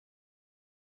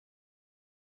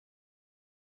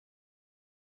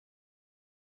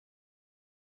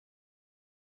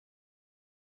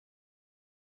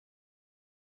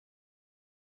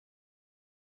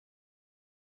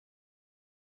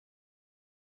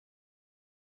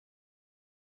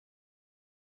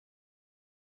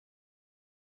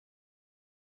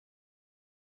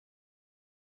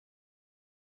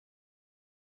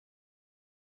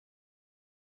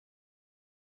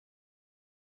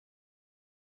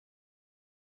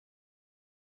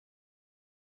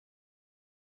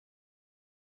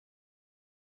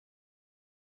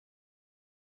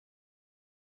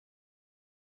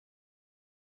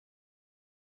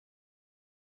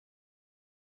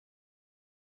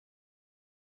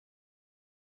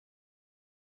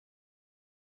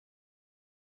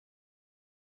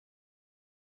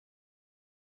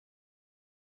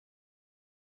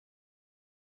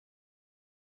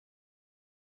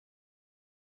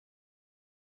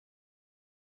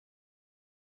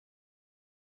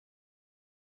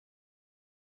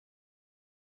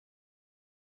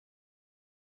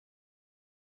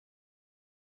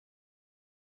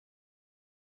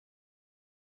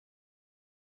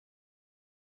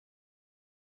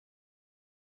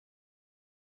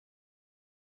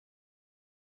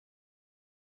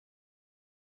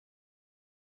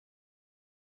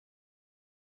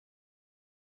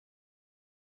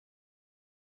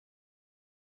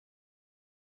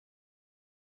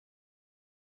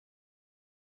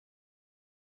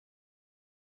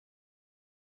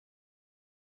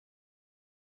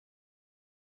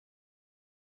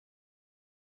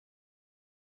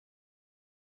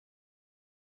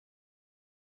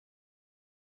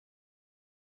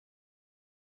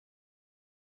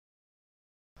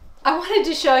 I wanted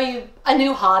to show you a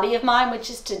new hobby of mine, which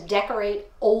is to decorate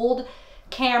old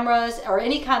cameras or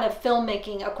any kind of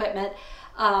filmmaking equipment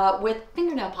with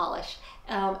fingernail polish.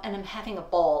 And I'm having a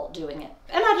ball doing it.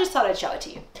 And I just thought I'd show it to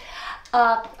you.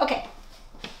 Okay.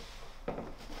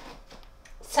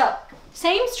 So,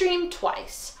 Same Stream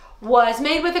Twice was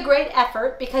made with a great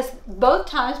effort because both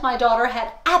times my daughter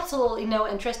had absolutely no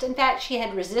interest. In fact, she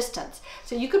had resistance.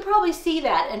 So you could probably see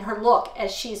that in her look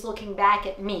as she's looking back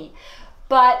at me.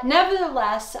 But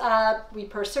nevertheless, we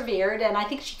persevered, and I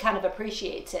think she kind of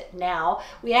appreciates it now.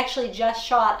 We actually just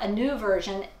shot a new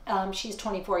version. She's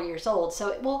 24 years old, so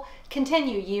it will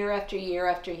continue year after year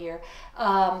after year.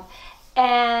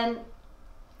 And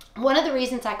one of the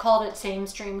reasons I called it Same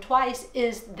Stream Twice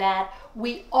is that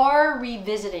we are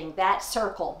revisiting that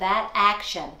circle, that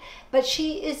action, but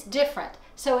she is different.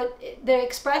 So the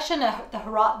expression of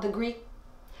the Greek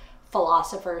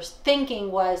philosophers'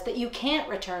 thinking was that you can't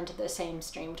return to the same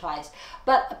stream twice.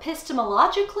 But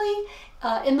epistemologically,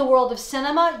 in the world of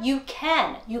cinema, you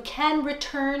can. You can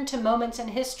return to moments in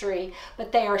history,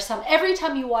 but they are every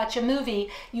time you watch a movie,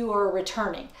 you are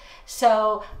returning.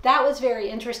 So that was very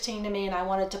interesting to me, and I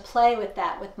wanted to play with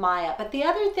that with Maya. But the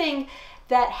other thing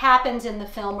that happens in the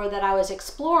film, or that I was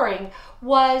exploring,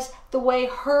 was the way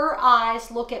her eyes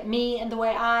look at me and the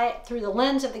way I, through the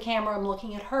lens of the camera, am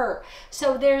looking at her.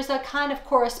 So there's a kind of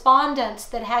correspondence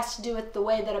that has to do with the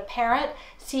way that a parent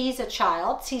sees a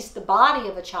child, sees the body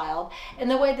of a child,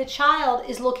 and the way the child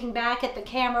is looking back at the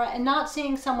camera and not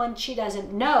seeing someone she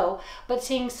doesn't know, but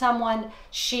seeing someone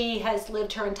she has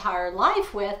lived her entire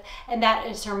life with, and that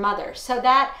is her mother. So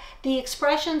that the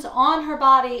expressions on her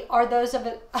body are those of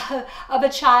a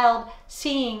child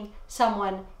seeing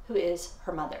someone who is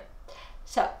her mother.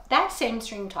 So that's Same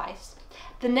Stream Twice.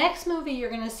 The next movie you're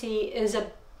going to see is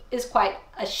quite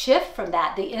a shift from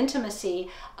that, the intimacy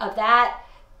of that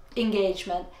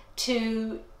engagement,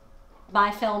 to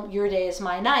my film Your Day Is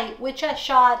My Night, which I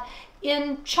shot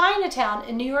in Chinatown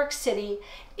in New York City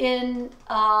in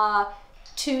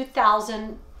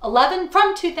 2011,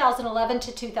 from 2011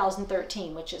 to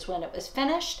 2013, which is when it was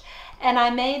finished. And I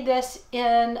made this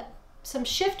in some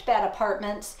shift bed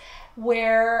apartments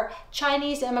where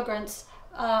Chinese immigrants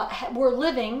were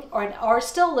living, or are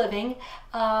still living,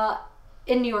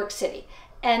 in New York City.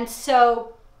 And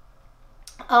so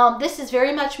this is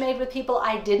very much made with people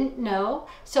I didn't know.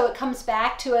 So it comes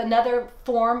back to another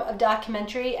form of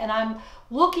documentary, and I'm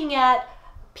looking at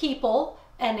people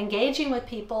and engaging with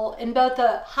people in both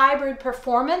a hybrid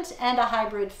performance and a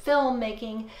hybrid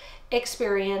filmmaking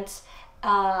experience.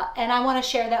 And I want to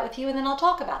share that with you, and then I'll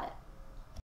talk about it.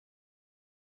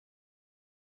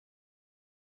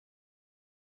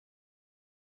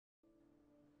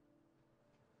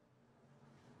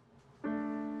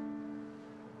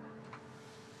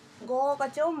我個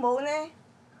祖母呢，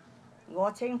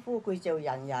我稱呼佢做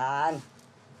人人。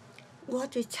我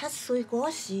在7歲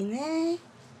嗰時呢，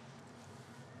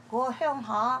個鄉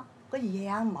下個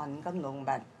野蠻嘅農民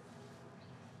打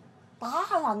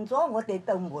爛咗我哋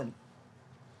道門，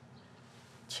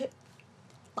毆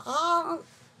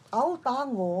打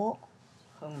我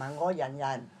同埋我人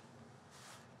人，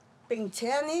並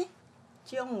且呢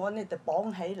將我呢就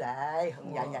綁起嚟，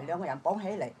同人人兩個人綁起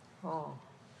嚟。哦。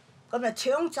咁就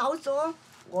搶走咗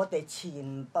我哋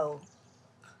全部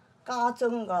家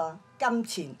中嘅金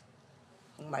錢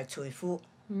同埋財富。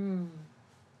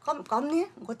咁呢，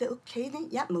我哋屋企呢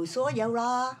一無所有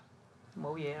啦。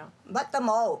冇嘢啦。乜都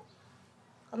冇。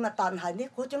咁啊，但係呢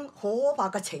嗰種可怕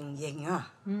嘅情形啊！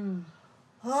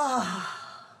哇！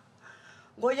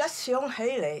我一想起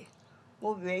嚟，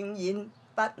我永遠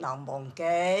不能忘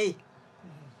記。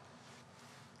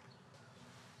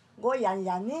我人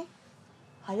人呢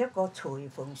係一個裁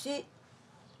縫師，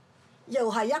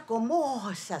又係一個魔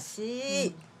術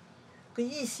師。佢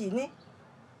於是呢，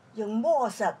用魔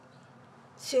術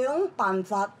想辦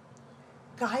法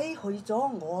解去咗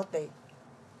我哋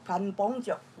捆綁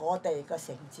着我哋嘅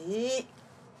繩子。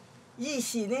於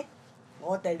是呢，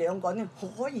我哋兩個呢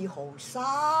可以豪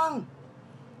生。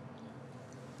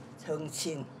從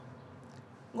前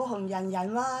我同人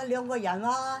人兩個人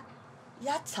一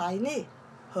齊呢，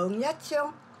向一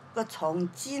張個床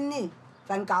墊呢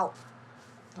瞓覺。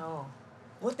哦。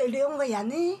我哋兩個人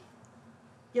呢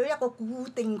有一個固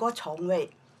定個床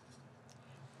位，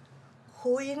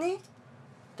佢呢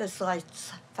就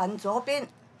瞓左邊，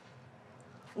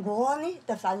我呢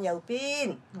就瞓右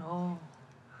邊。哦。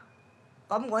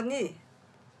咁我呢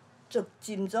逐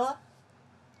漸咗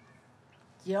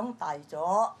長大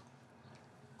咗，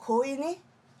佢呢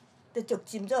就逐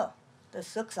漸咗就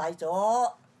縮細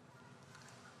咗。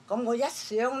咁我一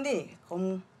想呢，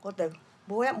咁我就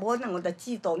摸一摸呢，我就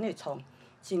知道呢床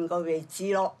前個位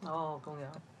置咯。哦，咁樣。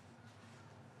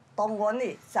當我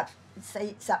呢12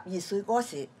歲嗰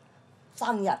時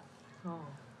生日，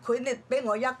佢呢俾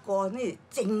我一個呢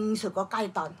正式個雞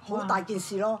蛋，好大件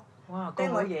事咯。哇！俾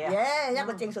我一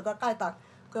個正式個雞蛋，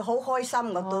佢好開心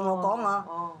嘅對我講啊。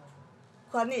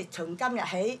佢話呢從今日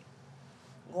起，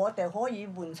我哋可以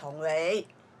換床你。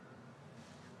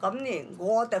咁呢，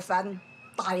我哋瞓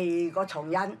大個床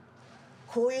印，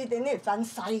佢哋呢瞓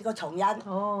細個床印。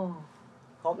哦。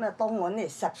咁啊，當我呢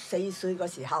14歲嘅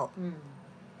時候，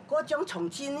嗰張床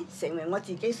墊呢成為我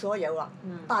自己所有啦。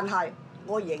但係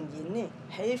我仍然呢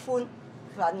喜歡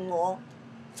瞓我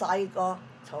細個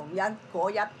床印嗰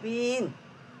一邊。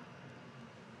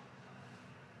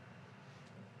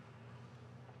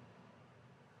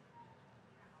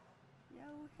又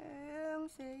向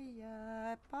四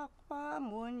日百花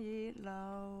滿月樓，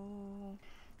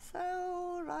秀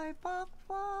麗百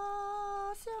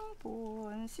花相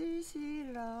伴絲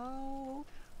絲柳，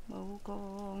無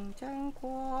窮真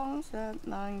光實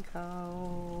難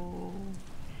求。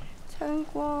春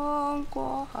光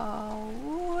過後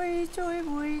會再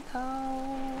回頭，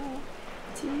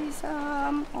痴心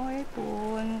愛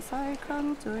伴細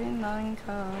襟最難求。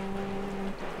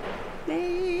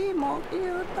你莫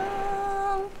要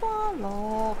等花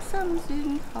落深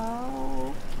船頭，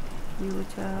要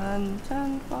盡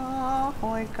真花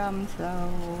開感受。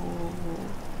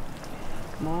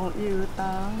莫要等，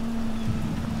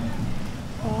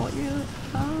莫要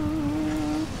等，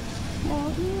莫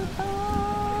要等，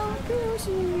飄雪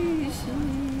時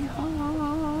候，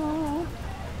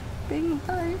並蒂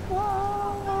花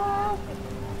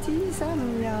知心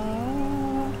有，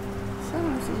心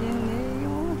事你我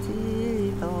知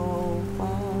道否？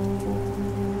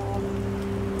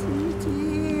只知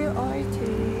愛情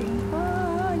花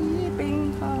已並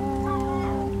頭，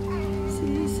絲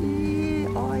絲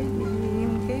愛念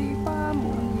記花滿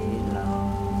月樓，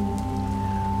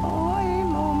愛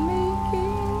夢未見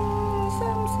心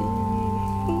事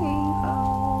輕厚，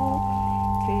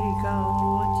祈求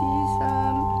知心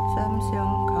心相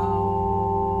求。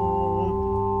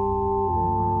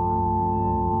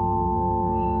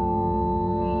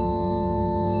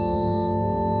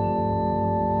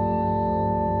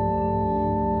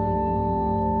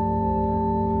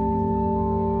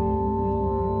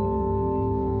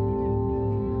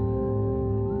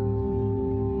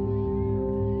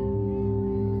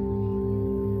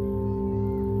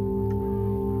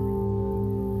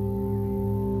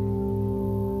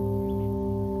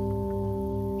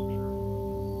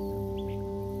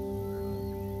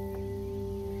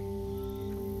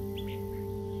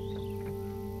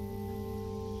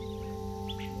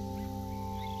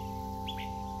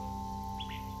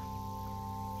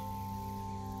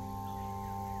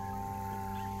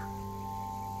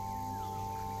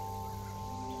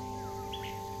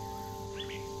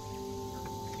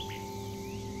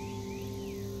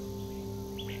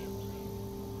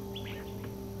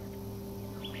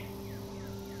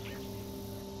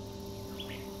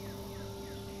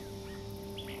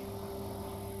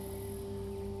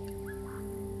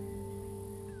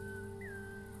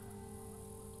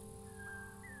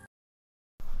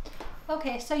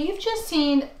Okay, so you've just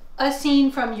seen a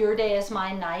scene from Your Day Is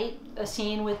My Night, a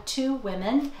scene with two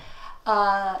women,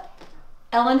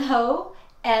 Ellen Ho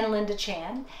and Linda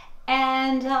Chan.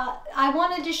 And I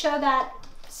wanted to show that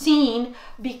scene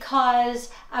because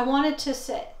I wanted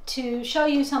to show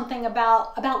you something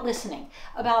about listening,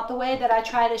 about the way that I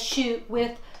try to shoot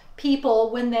with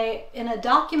people when they in a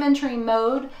documentary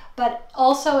mode, but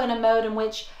also in a mode in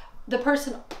which the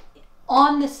person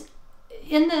on this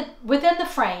within the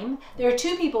frame, there are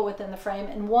two people within the frame,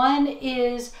 and one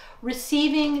is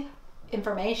receiving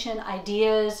information,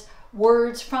 ideas,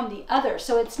 words from the other.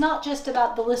 So it's not just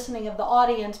about the listening of the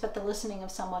audience, but the listening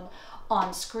of someone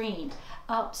on screen.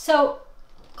 So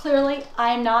clearly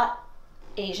I'm not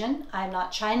Asian, I'm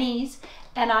not Chinese,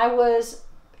 and I was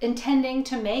intending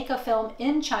to make a film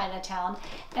in Chinatown,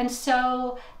 and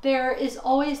so there is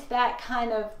always that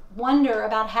kind of wonder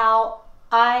about how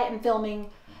I am filming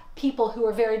people who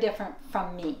are very different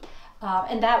from me.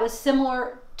 And that was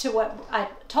similar to what I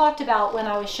talked about when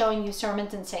I was showing you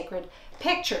Sermons and Sacred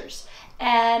Pictures.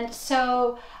 And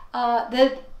so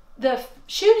the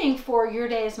shooting for Your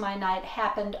Day Is My Night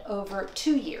happened over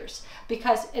 2 years,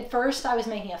 because at first I was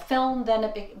making a film,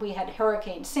 then we had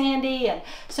Hurricane Sandy, and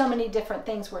so many different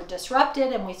things were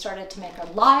disrupted, and we started to make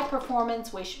a live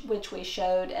performance, which we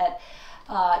showed at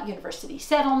University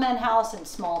Settlement House and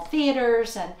small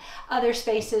theaters and other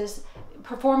spaces,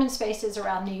 performance spaces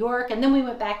around New York, and then we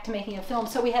went back to making a film.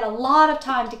 So we had a lot of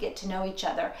time to get to know each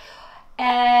other,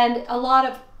 and a lot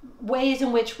of ways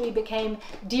in which we became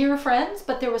dear friends,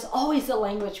 but there was always a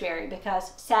language barrier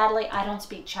because sadly I don't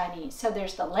speak Chinese. So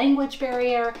there's the language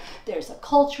barrier, there's a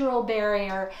cultural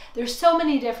barrier, there's so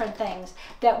many different things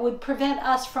that would prevent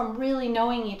us from really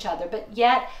knowing each other, but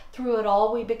yet through it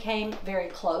all we became very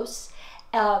close.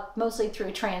 mostly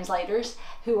through translators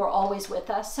who are always with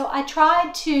us. So I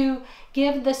tried to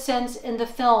give the sense in the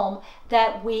film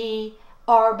that we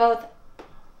are both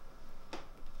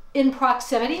in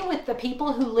proximity with the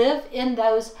people who live in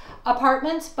those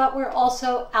apartments, but we're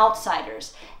also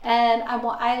outsiders. And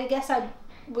I guess I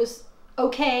was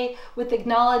okay with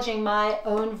acknowledging my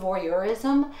own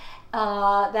voyeurism,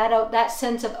 that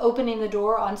sense of opening the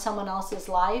door on someone else's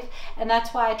life. And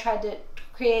that's why I tried to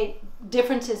create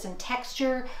differences in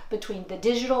texture between the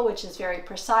digital, which is very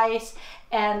precise,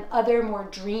 and other more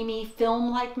dreamy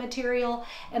film-like material,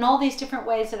 and all these different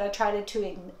ways that I tried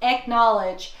to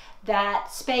acknowledge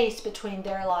that space between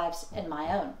their lives and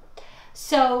my own.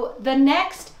 So the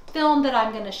next film that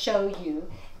I'm going to show you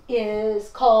is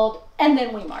called And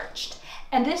Then We Marched.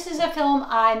 And this is a film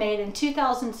I made in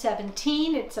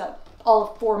 2017. It's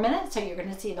all of 4 minutes, so you're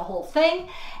going to see the whole thing.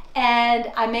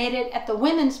 And I made it at the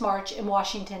Women's March in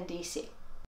Washington, D.C.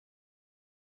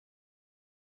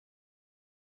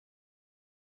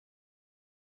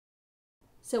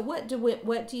 So what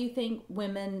do you think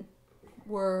women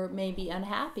were maybe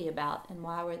unhappy about, and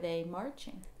why were they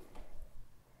marching?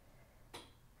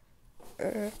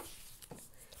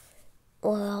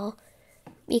 Well,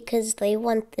 because they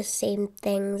want the same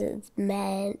things as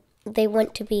men. They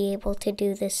want to be able to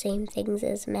do the same things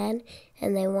as men,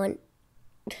 and they want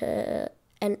to,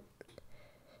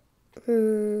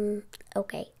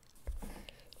 okay.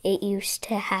 It used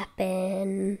to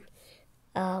happen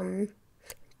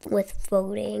with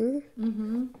voting.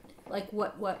 Mm-hmm. Like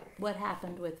what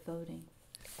happened with voting?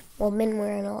 Women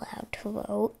weren't allowed to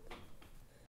vote.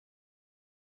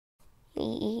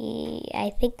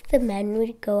 I think the men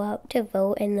would go out to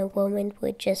vote and the women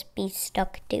would just be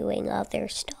stuck doing other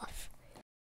stuff.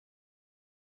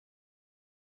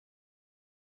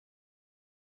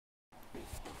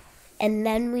 And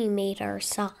then we made our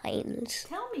signs.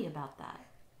 Tell me about that.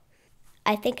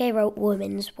 I think I wrote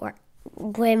women's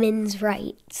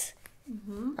rights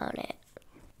on it.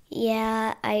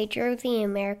 Yeah, I drew the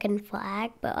American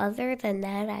flag, but other than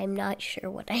that, I'm not sure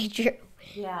what I drew.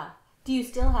 Yeah. Do you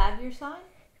still have your sign?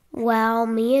 Well,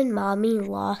 me and Mommy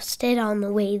lost it on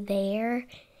the way there,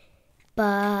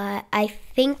 but I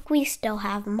think we still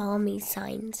have Mommy's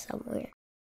sign somewhere.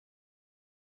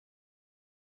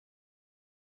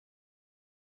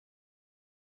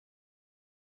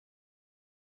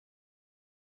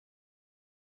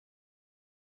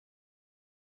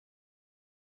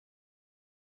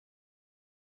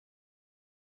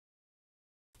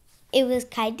 It was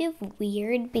kind of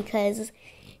weird because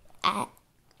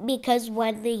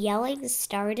when the yelling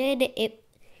started, it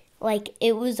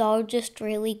was all just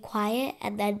really quiet,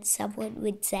 and then someone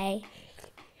would say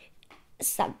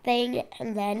something,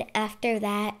 and then after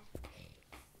that,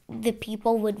 the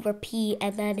people would repeat,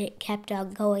 and then it kept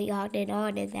on going on,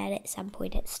 and then at some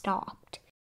point it stopped.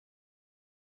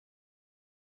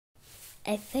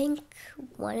 I think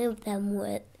one of them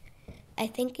would,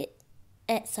 at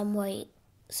some point,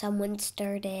 someone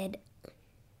started,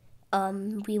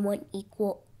 we want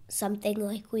equal, something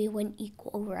like we want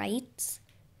equal rights.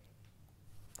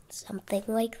 Something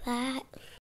like that.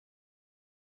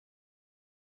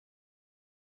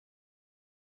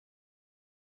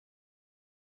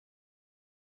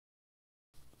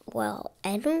 Well,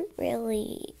 I don't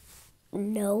really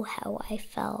know how I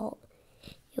felt.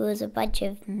 It was a bunch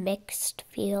of mixed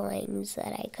feelings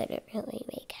that I couldn't really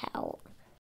make out.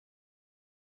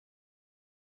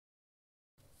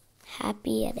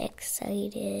 Happy and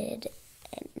excited,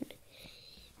 and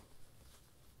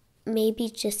maybe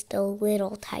just a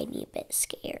little tiny bit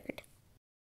scared.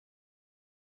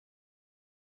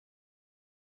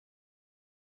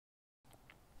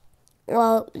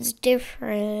 Well, it was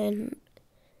different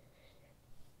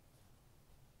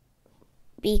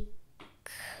because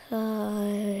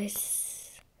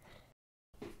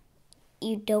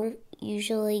you don't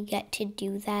usually get to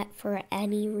do that for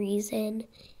any reason.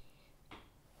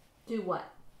 Do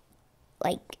what?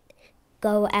 Like,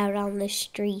 go out on the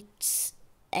streets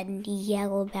and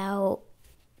yell about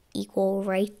equal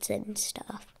rights and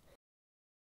stuff.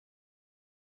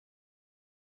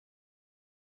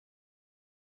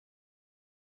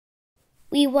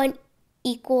 We want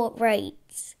equal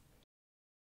rights.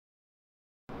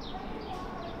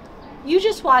 You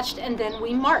just watched And Then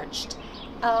We Marched.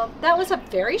 That was a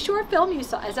very short film. You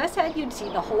saw, as I said, you'd see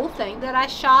the whole thing that I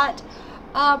shot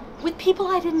with people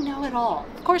I didn't know at all.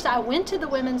 Of course, I went to the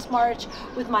Women's March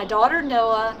with my daughter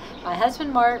Noah, my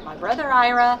husband Mart, my brother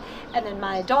Ira, and then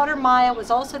my daughter Maya was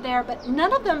also there, but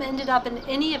none of them ended up in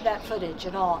any of that footage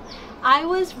at all. I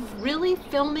was really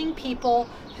filming people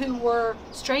who were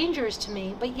strangers to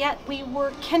me, but yet we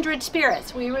were kindred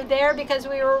spirits. We were there because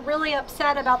we were really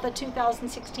upset about the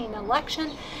 2016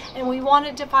 election, and we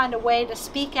wanted to find a way to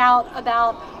speak out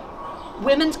about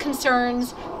women's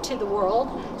concerns to the world.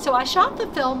 So I shot the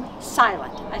film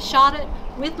silent. I shot it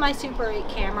with my Super 8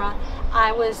 camera.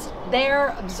 I was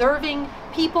there observing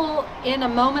people in a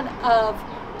moment of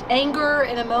anger,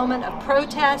 in a moment of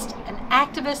protest, an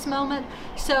activist moment.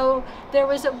 So there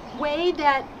was a way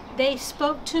that they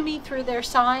spoke to me through their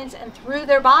signs and through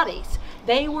their bodies.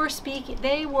 They were speaking,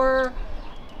 they were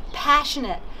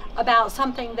passionate about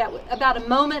something about a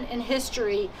moment in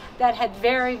history that had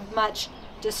very much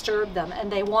disturbed them,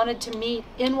 and they wanted to meet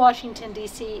in Washington,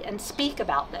 D.C. and speak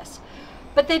about this.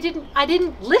 But I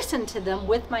didn't listen to them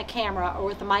with my camera or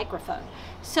with the microphone.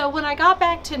 So when I got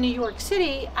back to New York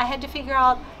City, I had to figure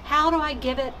out, how do I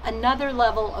give it another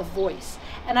level of voice?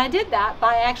 And I did that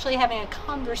by actually having a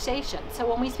conversation. So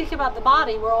when we speak about the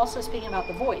body, we're also speaking about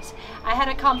the voice. I had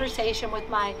a conversation with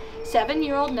my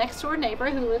 7-year-old next door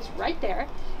neighbor who lives right there.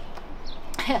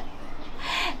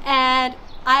 And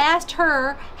I asked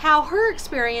her how her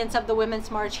experience of the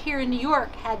Women's March here in New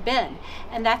York had been,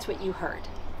 and that's what you heard.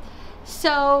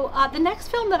 So the next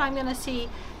film that I'm going to see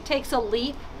takes a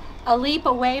leap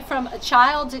away from a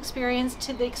child's experience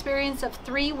to the experience of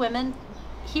 3 women,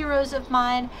 heroes of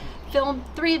mine,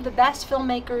 3 of the best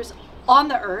filmmakers on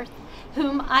the earth,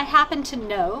 whom I happen to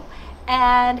know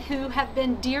and who have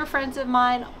been dear friends of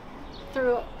mine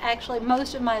through actually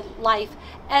most of my life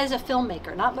as a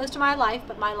filmmaker. Not most of my life,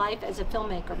 but my life as a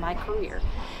filmmaker, my career.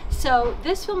 So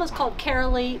this film is called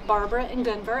Carolee, Barbara, and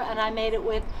Gunvor, and I made it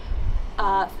with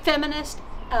feminist,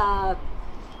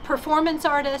 performance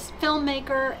artist,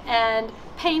 filmmaker, and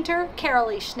painter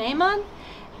Carolee Schneemann,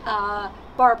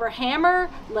 Barbara Hammer,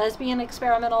 lesbian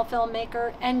experimental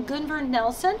filmmaker, and Gunvor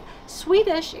Nelson,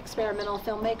 Swedish experimental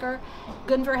filmmaker.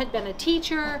 Gunvor had been a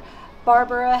teacher.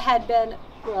 Barbara had been,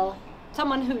 well,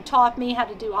 someone who taught me how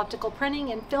to do optical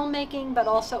printing and filmmaking, but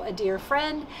also a dear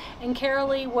friend. And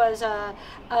Carolee was a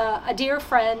dear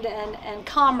friend and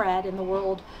comrade in the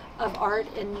world of art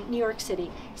in New York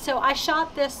City. So I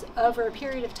shot this over a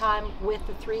period of time with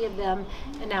the 3 of them,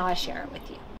 and now I share it with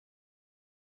you.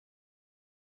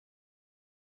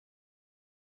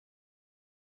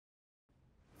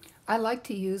 I like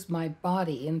to use my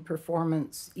body in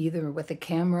performance, either with a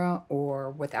camera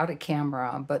or without a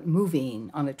camera, but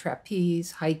moving on a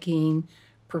trapeze, hiking,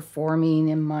 performing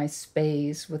in my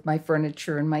space with my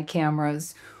furniture and my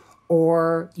cameras,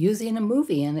 or using a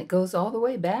movie. And it goes all the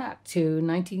way back to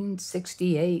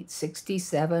 1968,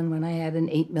 67, when I had an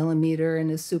 8mm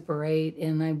and a Super 8,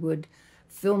 and I would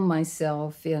film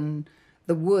myself in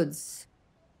the woods.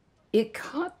 It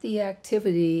caught the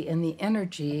activity and the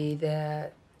energy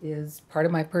that is part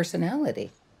of my personality.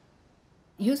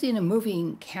 Using a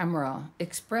moving camera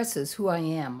expresses who I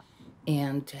am,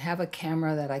 and to have a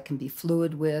camera that I can be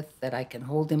fluid with, that I can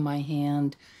hold in my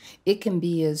hand, it can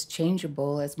be as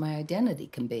changeable as my identity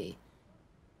can be.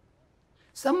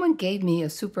 Someone gave me a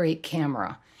Super 8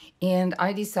 camera, and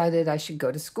I decided I should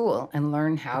go to school and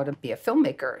learn how to be a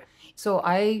filmmaker. So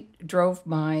I drove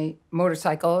my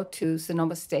motorcycle to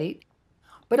Sonoma State.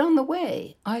 But on the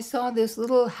way, I saw this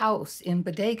little house in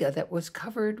Bodega that was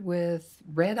covered with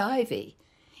red ivy.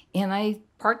 And I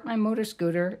parked my motor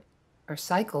scooter, or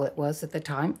cycle it was at the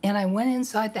time, and I went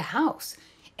inside the house.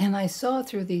 And I saw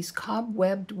through these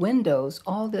cobwebbed windows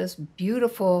all this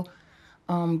beautiful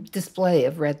display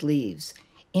of red leaves.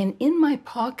 And in my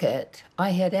pocket, I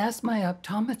had asked my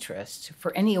optometrist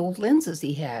for any old lenses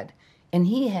he had. And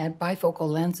he had bifocal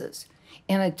lenses.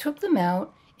 And I took them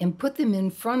out and put them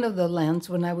in front of the lens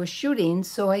when I was shooting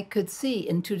so I could see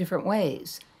in 2 different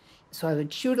ways. So I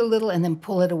would shoot a little and then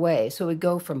pull it away. So it would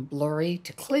go from blurry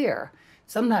to clear.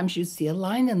 Sometimes you'd see a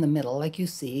line in the middle like you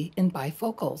see in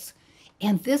bifocals.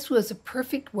 And this was a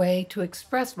perfect way to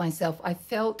express myself. I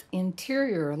felt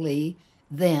interiorly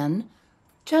then,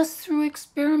 just through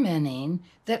experimenting,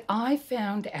 that I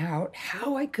found out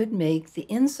how I could make the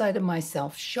inside of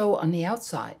myself show on the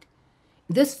outside.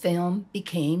 This film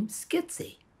became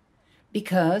Skitsy,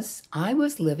 because I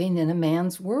was living in a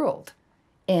man's world,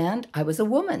 and I was a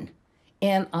woman,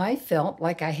 and I felt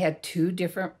like I had 2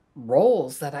 different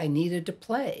roles that I needed to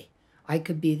play. I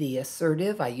could be the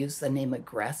assertive, I used the name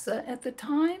Aggressa at the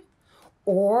time,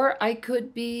 or I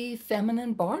could be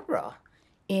feminine Barbara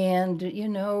and, you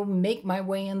know, make my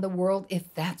way in the world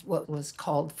if that's what was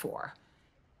called for.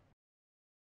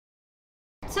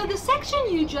 So the section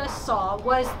you just saw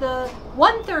was the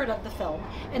 1/3 of the film,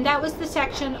 and that was the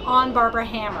section on Barbara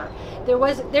Hammer.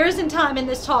 There isn't time in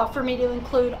this talk for me to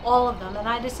include all of them, and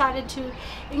I decided to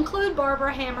include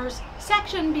Barbara Hammer's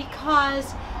section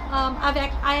because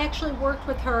I actually worked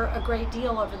with her a great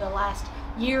deal over the last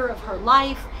year of her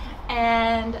life,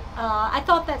 and I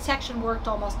thought that section worked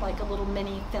almost like a little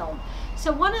mini film.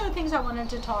 So one of the things I wanted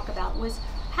to talk about was,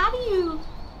 how do you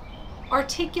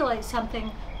articulate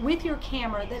something with your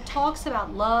camera that talks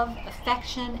about love,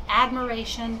 affection,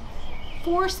 admiration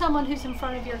for someone who's in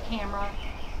front of your camera,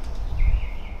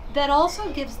 that also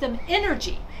gives them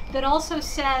energy, that also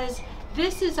says,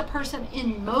 this is a person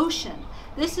in motion.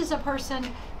 This is a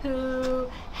person who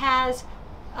has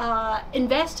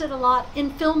invested a lot in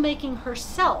filmmaking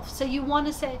herself. So you want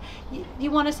to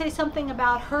say something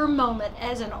about her moment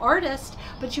as an artist,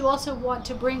 but you also want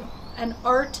to bring an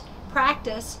art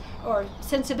practice or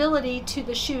sensibility to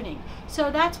the shooting. So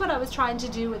that's what I was trying to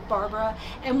do with Barbara,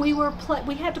 and we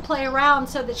had to play around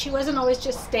so that she wasn't always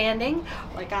just standing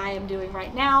like I am doing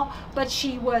right now, but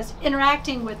she was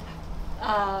interacting with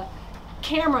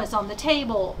cameras on the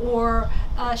table or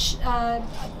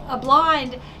a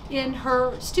blind in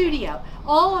her studio.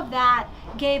 All of that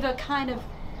gave a kind of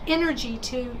energy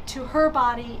to her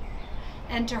body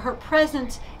and to her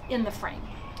presence in the frame.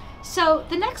 So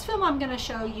the next film I'm going to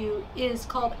show you is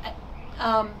called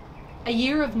A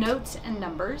Year of Notes and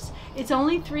Numbers. It's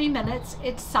only 3 minutes,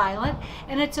 it's silent,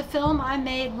 and it's a film I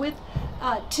made with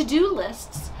to-do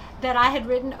lists that I had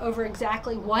written over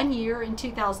exactly 1 year in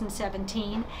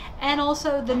 2017, and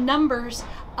also the numbers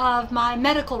of my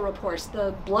medical reports,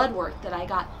 the blood work that I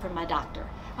got from my doctor.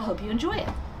 I hope you enjoy it.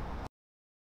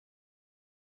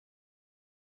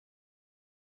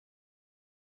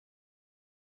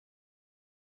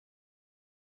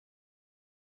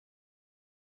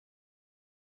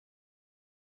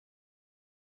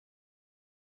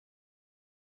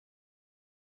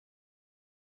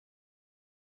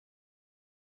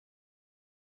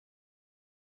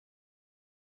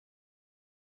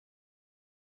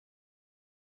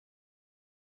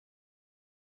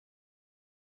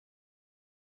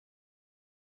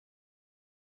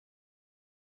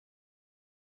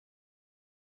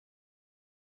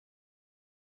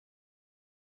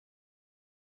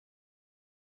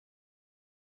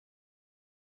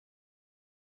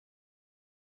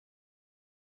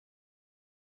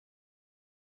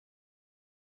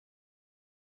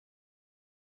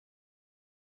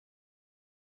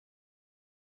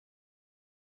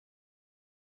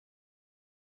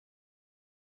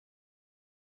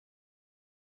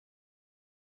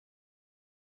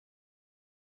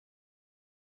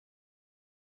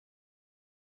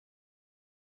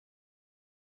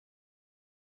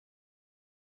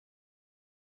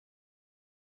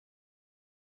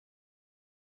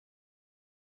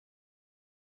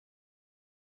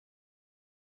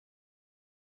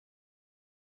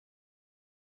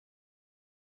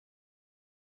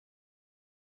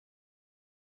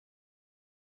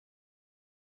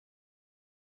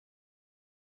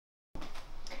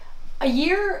 A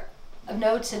Year of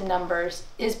Notes and Numbers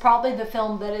is probably the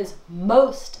film that is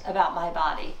most about my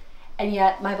body, and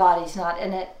yet my body's not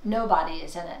in it. Nobody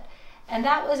is in it. And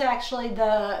that was actually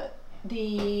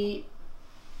the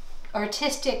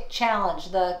artistic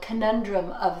challenge, the conundrum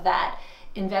of that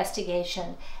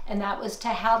investigation, and that was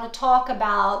how to talk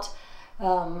about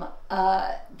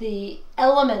the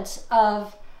elements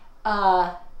of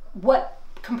what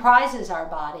comprises our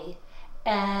body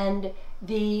and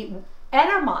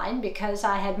our mind, because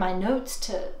I had my notes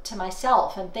to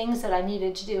myself and things that I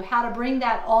needed to do, how to bring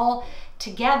that all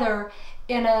together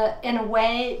in a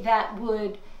way that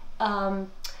would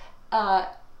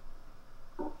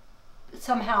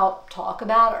somehow talk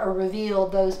about or reveal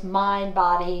those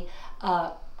mind-body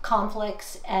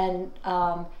conflicts and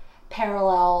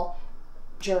parallel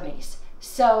journeys.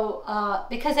 So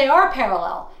because they are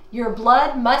parallel, your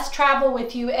blood must travel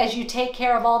with you as you take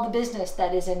care of all the business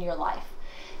that is in your life.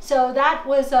 So that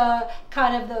was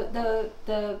kind of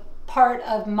the part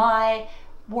of my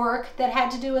work that had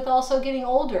to do with also getting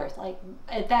older. Like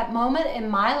at that moment in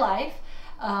my life,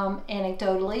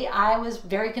 anecdotally, I was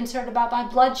very concerned about my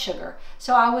blood sugar.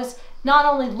 So I was not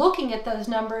only looking at those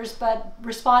numbers, but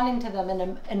responding to them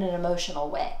in an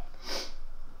emotional way.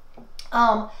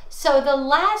 So the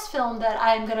last film that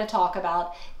I'm going to talk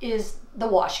about is The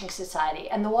Washing Society.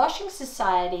 And The Washing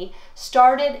Society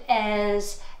started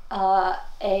as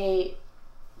a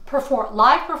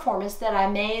live performance that I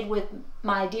made with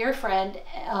my dear friend,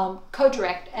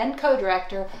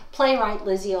 co-director, playwright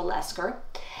Lizzie Olesker.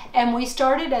 And we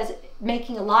started as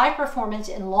making a live performance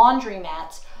in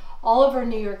laundromats all over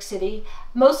New York City,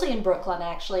 mostly in Brooklyn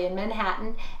actually, in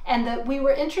Manhattan, and that we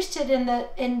were interested in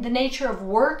the nature of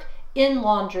work in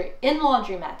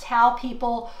laundromats, how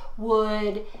people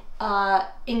would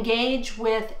engage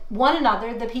with one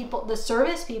another, the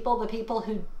service people, the people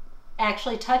who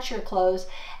actually touch your clothes,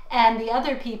 and the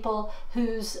other people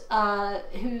whose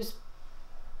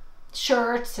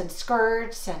shirts and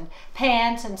skirts and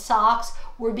pants and socks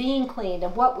were being cleaned,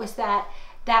 and what was that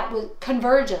was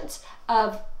convergence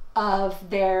of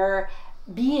their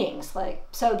beings. Like,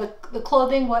 so the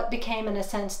clothing what became in a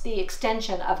sense the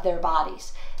extension of their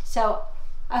bodies. So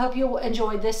I hope you'll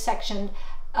enjoy this section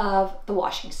of the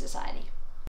Washing Society.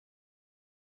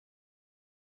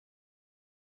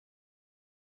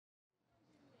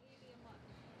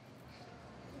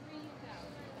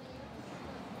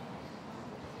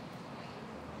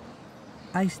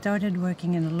 I started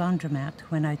working in a laundromat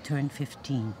when I turned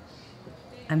 15.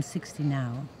 I'm 60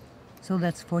 now, so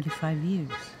that's 45 years.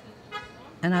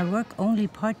 And I work only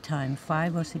part-time,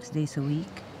 5 or 6 days a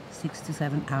week, 6 to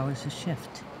 7 hours a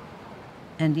shift.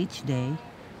 And each day,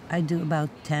 I do about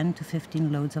 10 to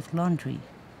 15 loads of laundry.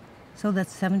 So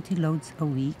that's 70 loads a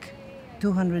week,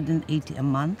 280 a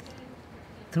month,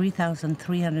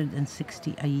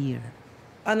 3,360 a year.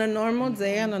 On a normal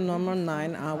day, on a normal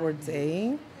 9-hour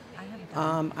day,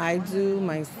 I do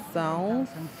myself,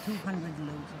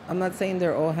 I'm not saying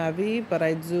they're all heavy, but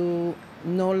I do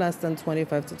no less than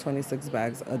 25 to 26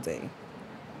 bags a day.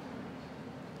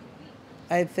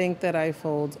 I think that I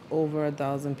fold over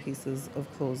 1,000 pieces of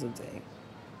clothes a day.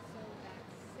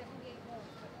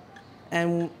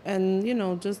 And you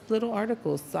know, just little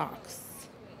articles, socks,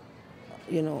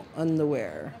 you know,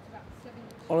 underwear.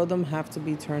 All of them have to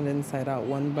be turned inside out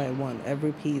one by one.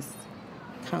 Every piece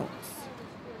counts.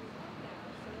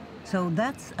 So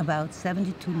that's about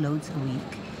 72 loads a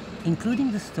week,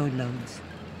 including the store loads.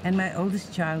 And my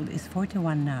oldest child is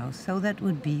 41 now, so that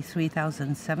would be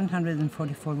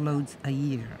 3,744 loads a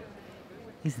year.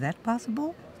 Is that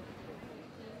possible?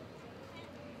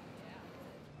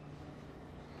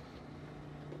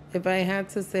 If I had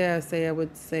to say, I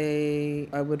would say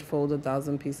I would fold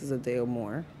 1,000 pieces a day or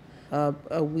more.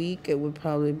 A week, it would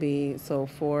probably be,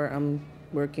 I'm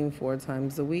working 4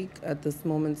 times a week at this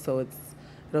moment, so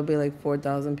it'll be like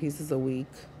 4,000 pieces a week.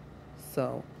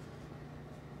 So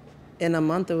in a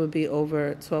month, it would be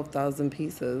over 12,000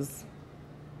 pieces.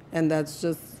 And that's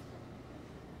just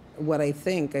what I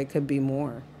think. It could be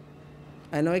more.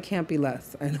 I know it can't be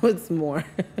less. I know it's more.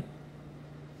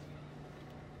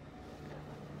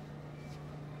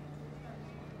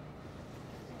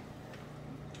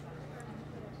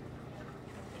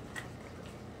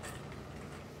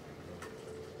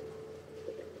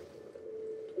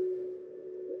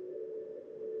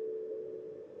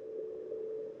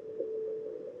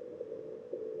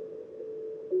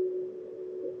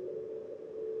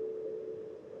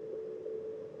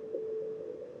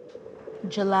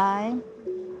 July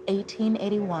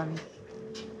 1881.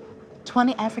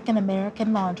 20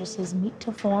 African-American laundresses meet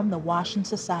to form the Washing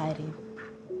Society.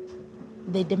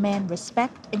 They demand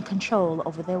respect and control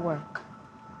over their work.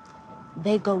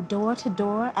 They go door to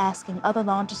door asking other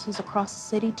laundresses across the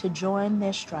city to join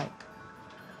their strike.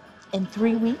 In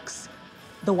 3 weeks,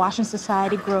 the Washing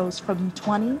Society grows from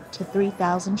 20 to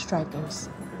 3,000 strikers.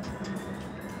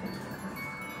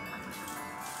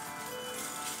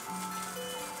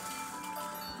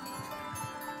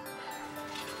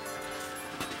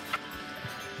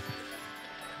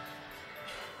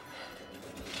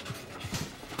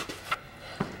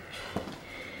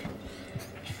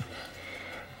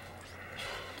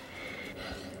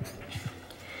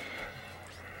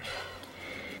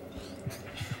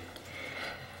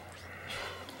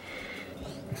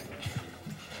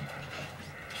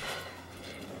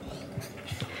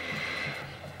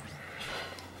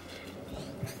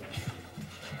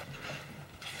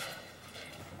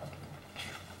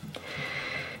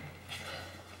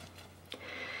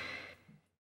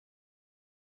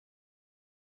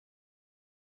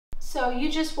 So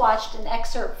you just watched an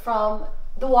excerpt from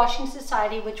The Washing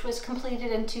Society, which was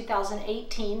completed in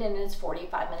 2018 and is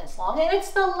 45 minutes long. And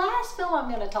it's the last film I'm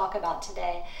going to talk about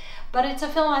today, but it's a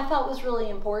film I thought was really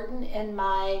important in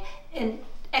my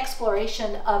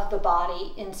exploration of the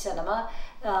body in cinema,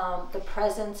 the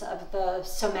presence of the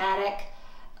somatic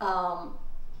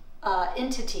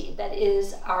entity that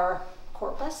is our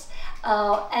corpus.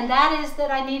 And that is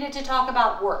that I needed to talk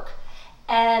about work.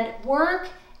 And work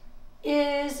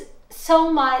is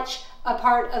so much a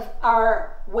part of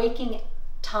our waking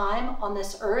time on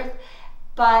this earth,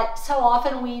 but so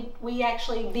often we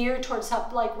actually veer towards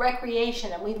something like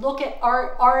recreation, and we look at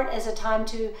art as a time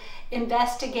to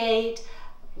investigate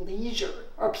leisure,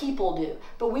 or people do.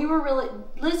 But we were really,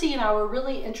 Lizzie and I were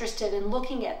really interested in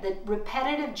looking at the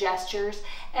repetitive gestures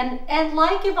and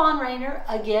like Yvonne Rainer,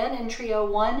 again in Trio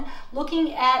 1,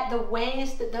 looking at the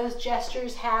ways that those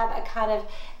gestures have a kind of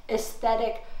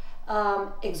aesthetic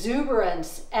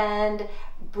exuberance and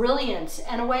brilliance,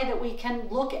 and a way that we can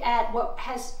look at what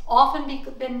has often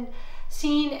been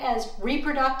seen as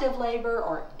reproductive labor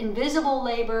or invisible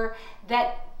labor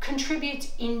that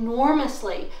contributes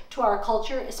enormously to our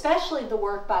culture, especially the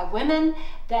work by women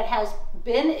that has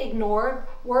been ignored,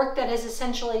 work that is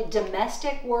essentially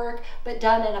domestic work but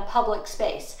done in a public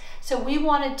space. So we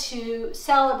wanted to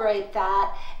celebrate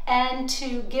that and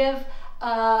to give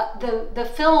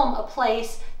the film a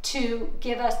place to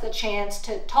give us the chance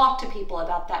to talk to people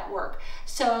about that work.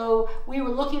 So we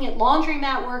were looking at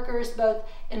laundromat workers both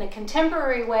in a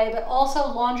contemporary way, but also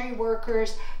laundry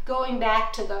workers going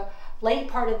back to the late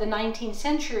part of the 19th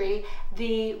century,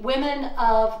 the women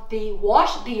of the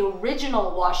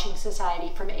original washing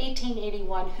society from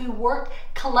 1881 who worked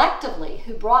collectively,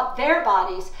 who brought their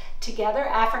bodies together.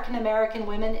 African American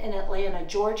women in Atlanta,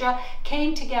 Georgia,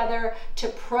 came together to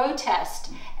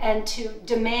protest and to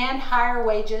demand higher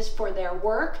wages for their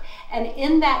work. And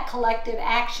in that collective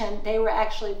action, they were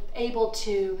actually able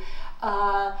to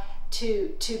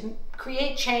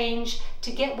create change,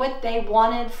 to get what they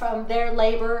wanted from their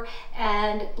labor.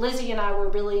 And Lizzie and I were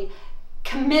really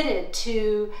committed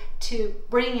to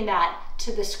bringing that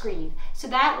to the screen. So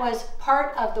that was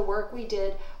part of the work we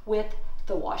did with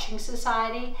the Washing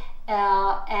Society.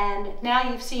 And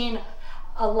now you've seen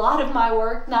a lot of my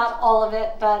work, not all of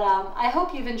it, but I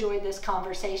hope you've enjoyed this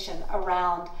conversation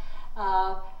around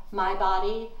my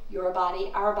body, your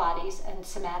body, our bodies, and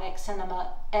somatic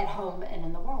cinema at home and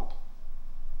in the world.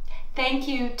 Thank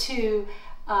you to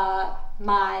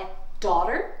my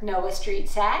daughter, Noah Street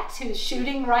Sachs, who's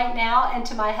shooting right now, and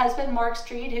to my husband, Mark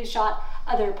Street, who shot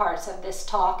other parts of this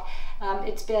talk.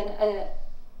 It's been a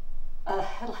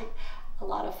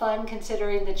lot of fun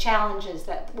considering the challenges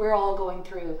that we're all going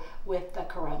through with the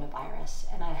coronavirus.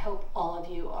 And I hope all of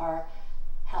you are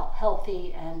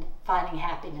healthy and finding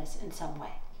happiness in some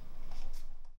way.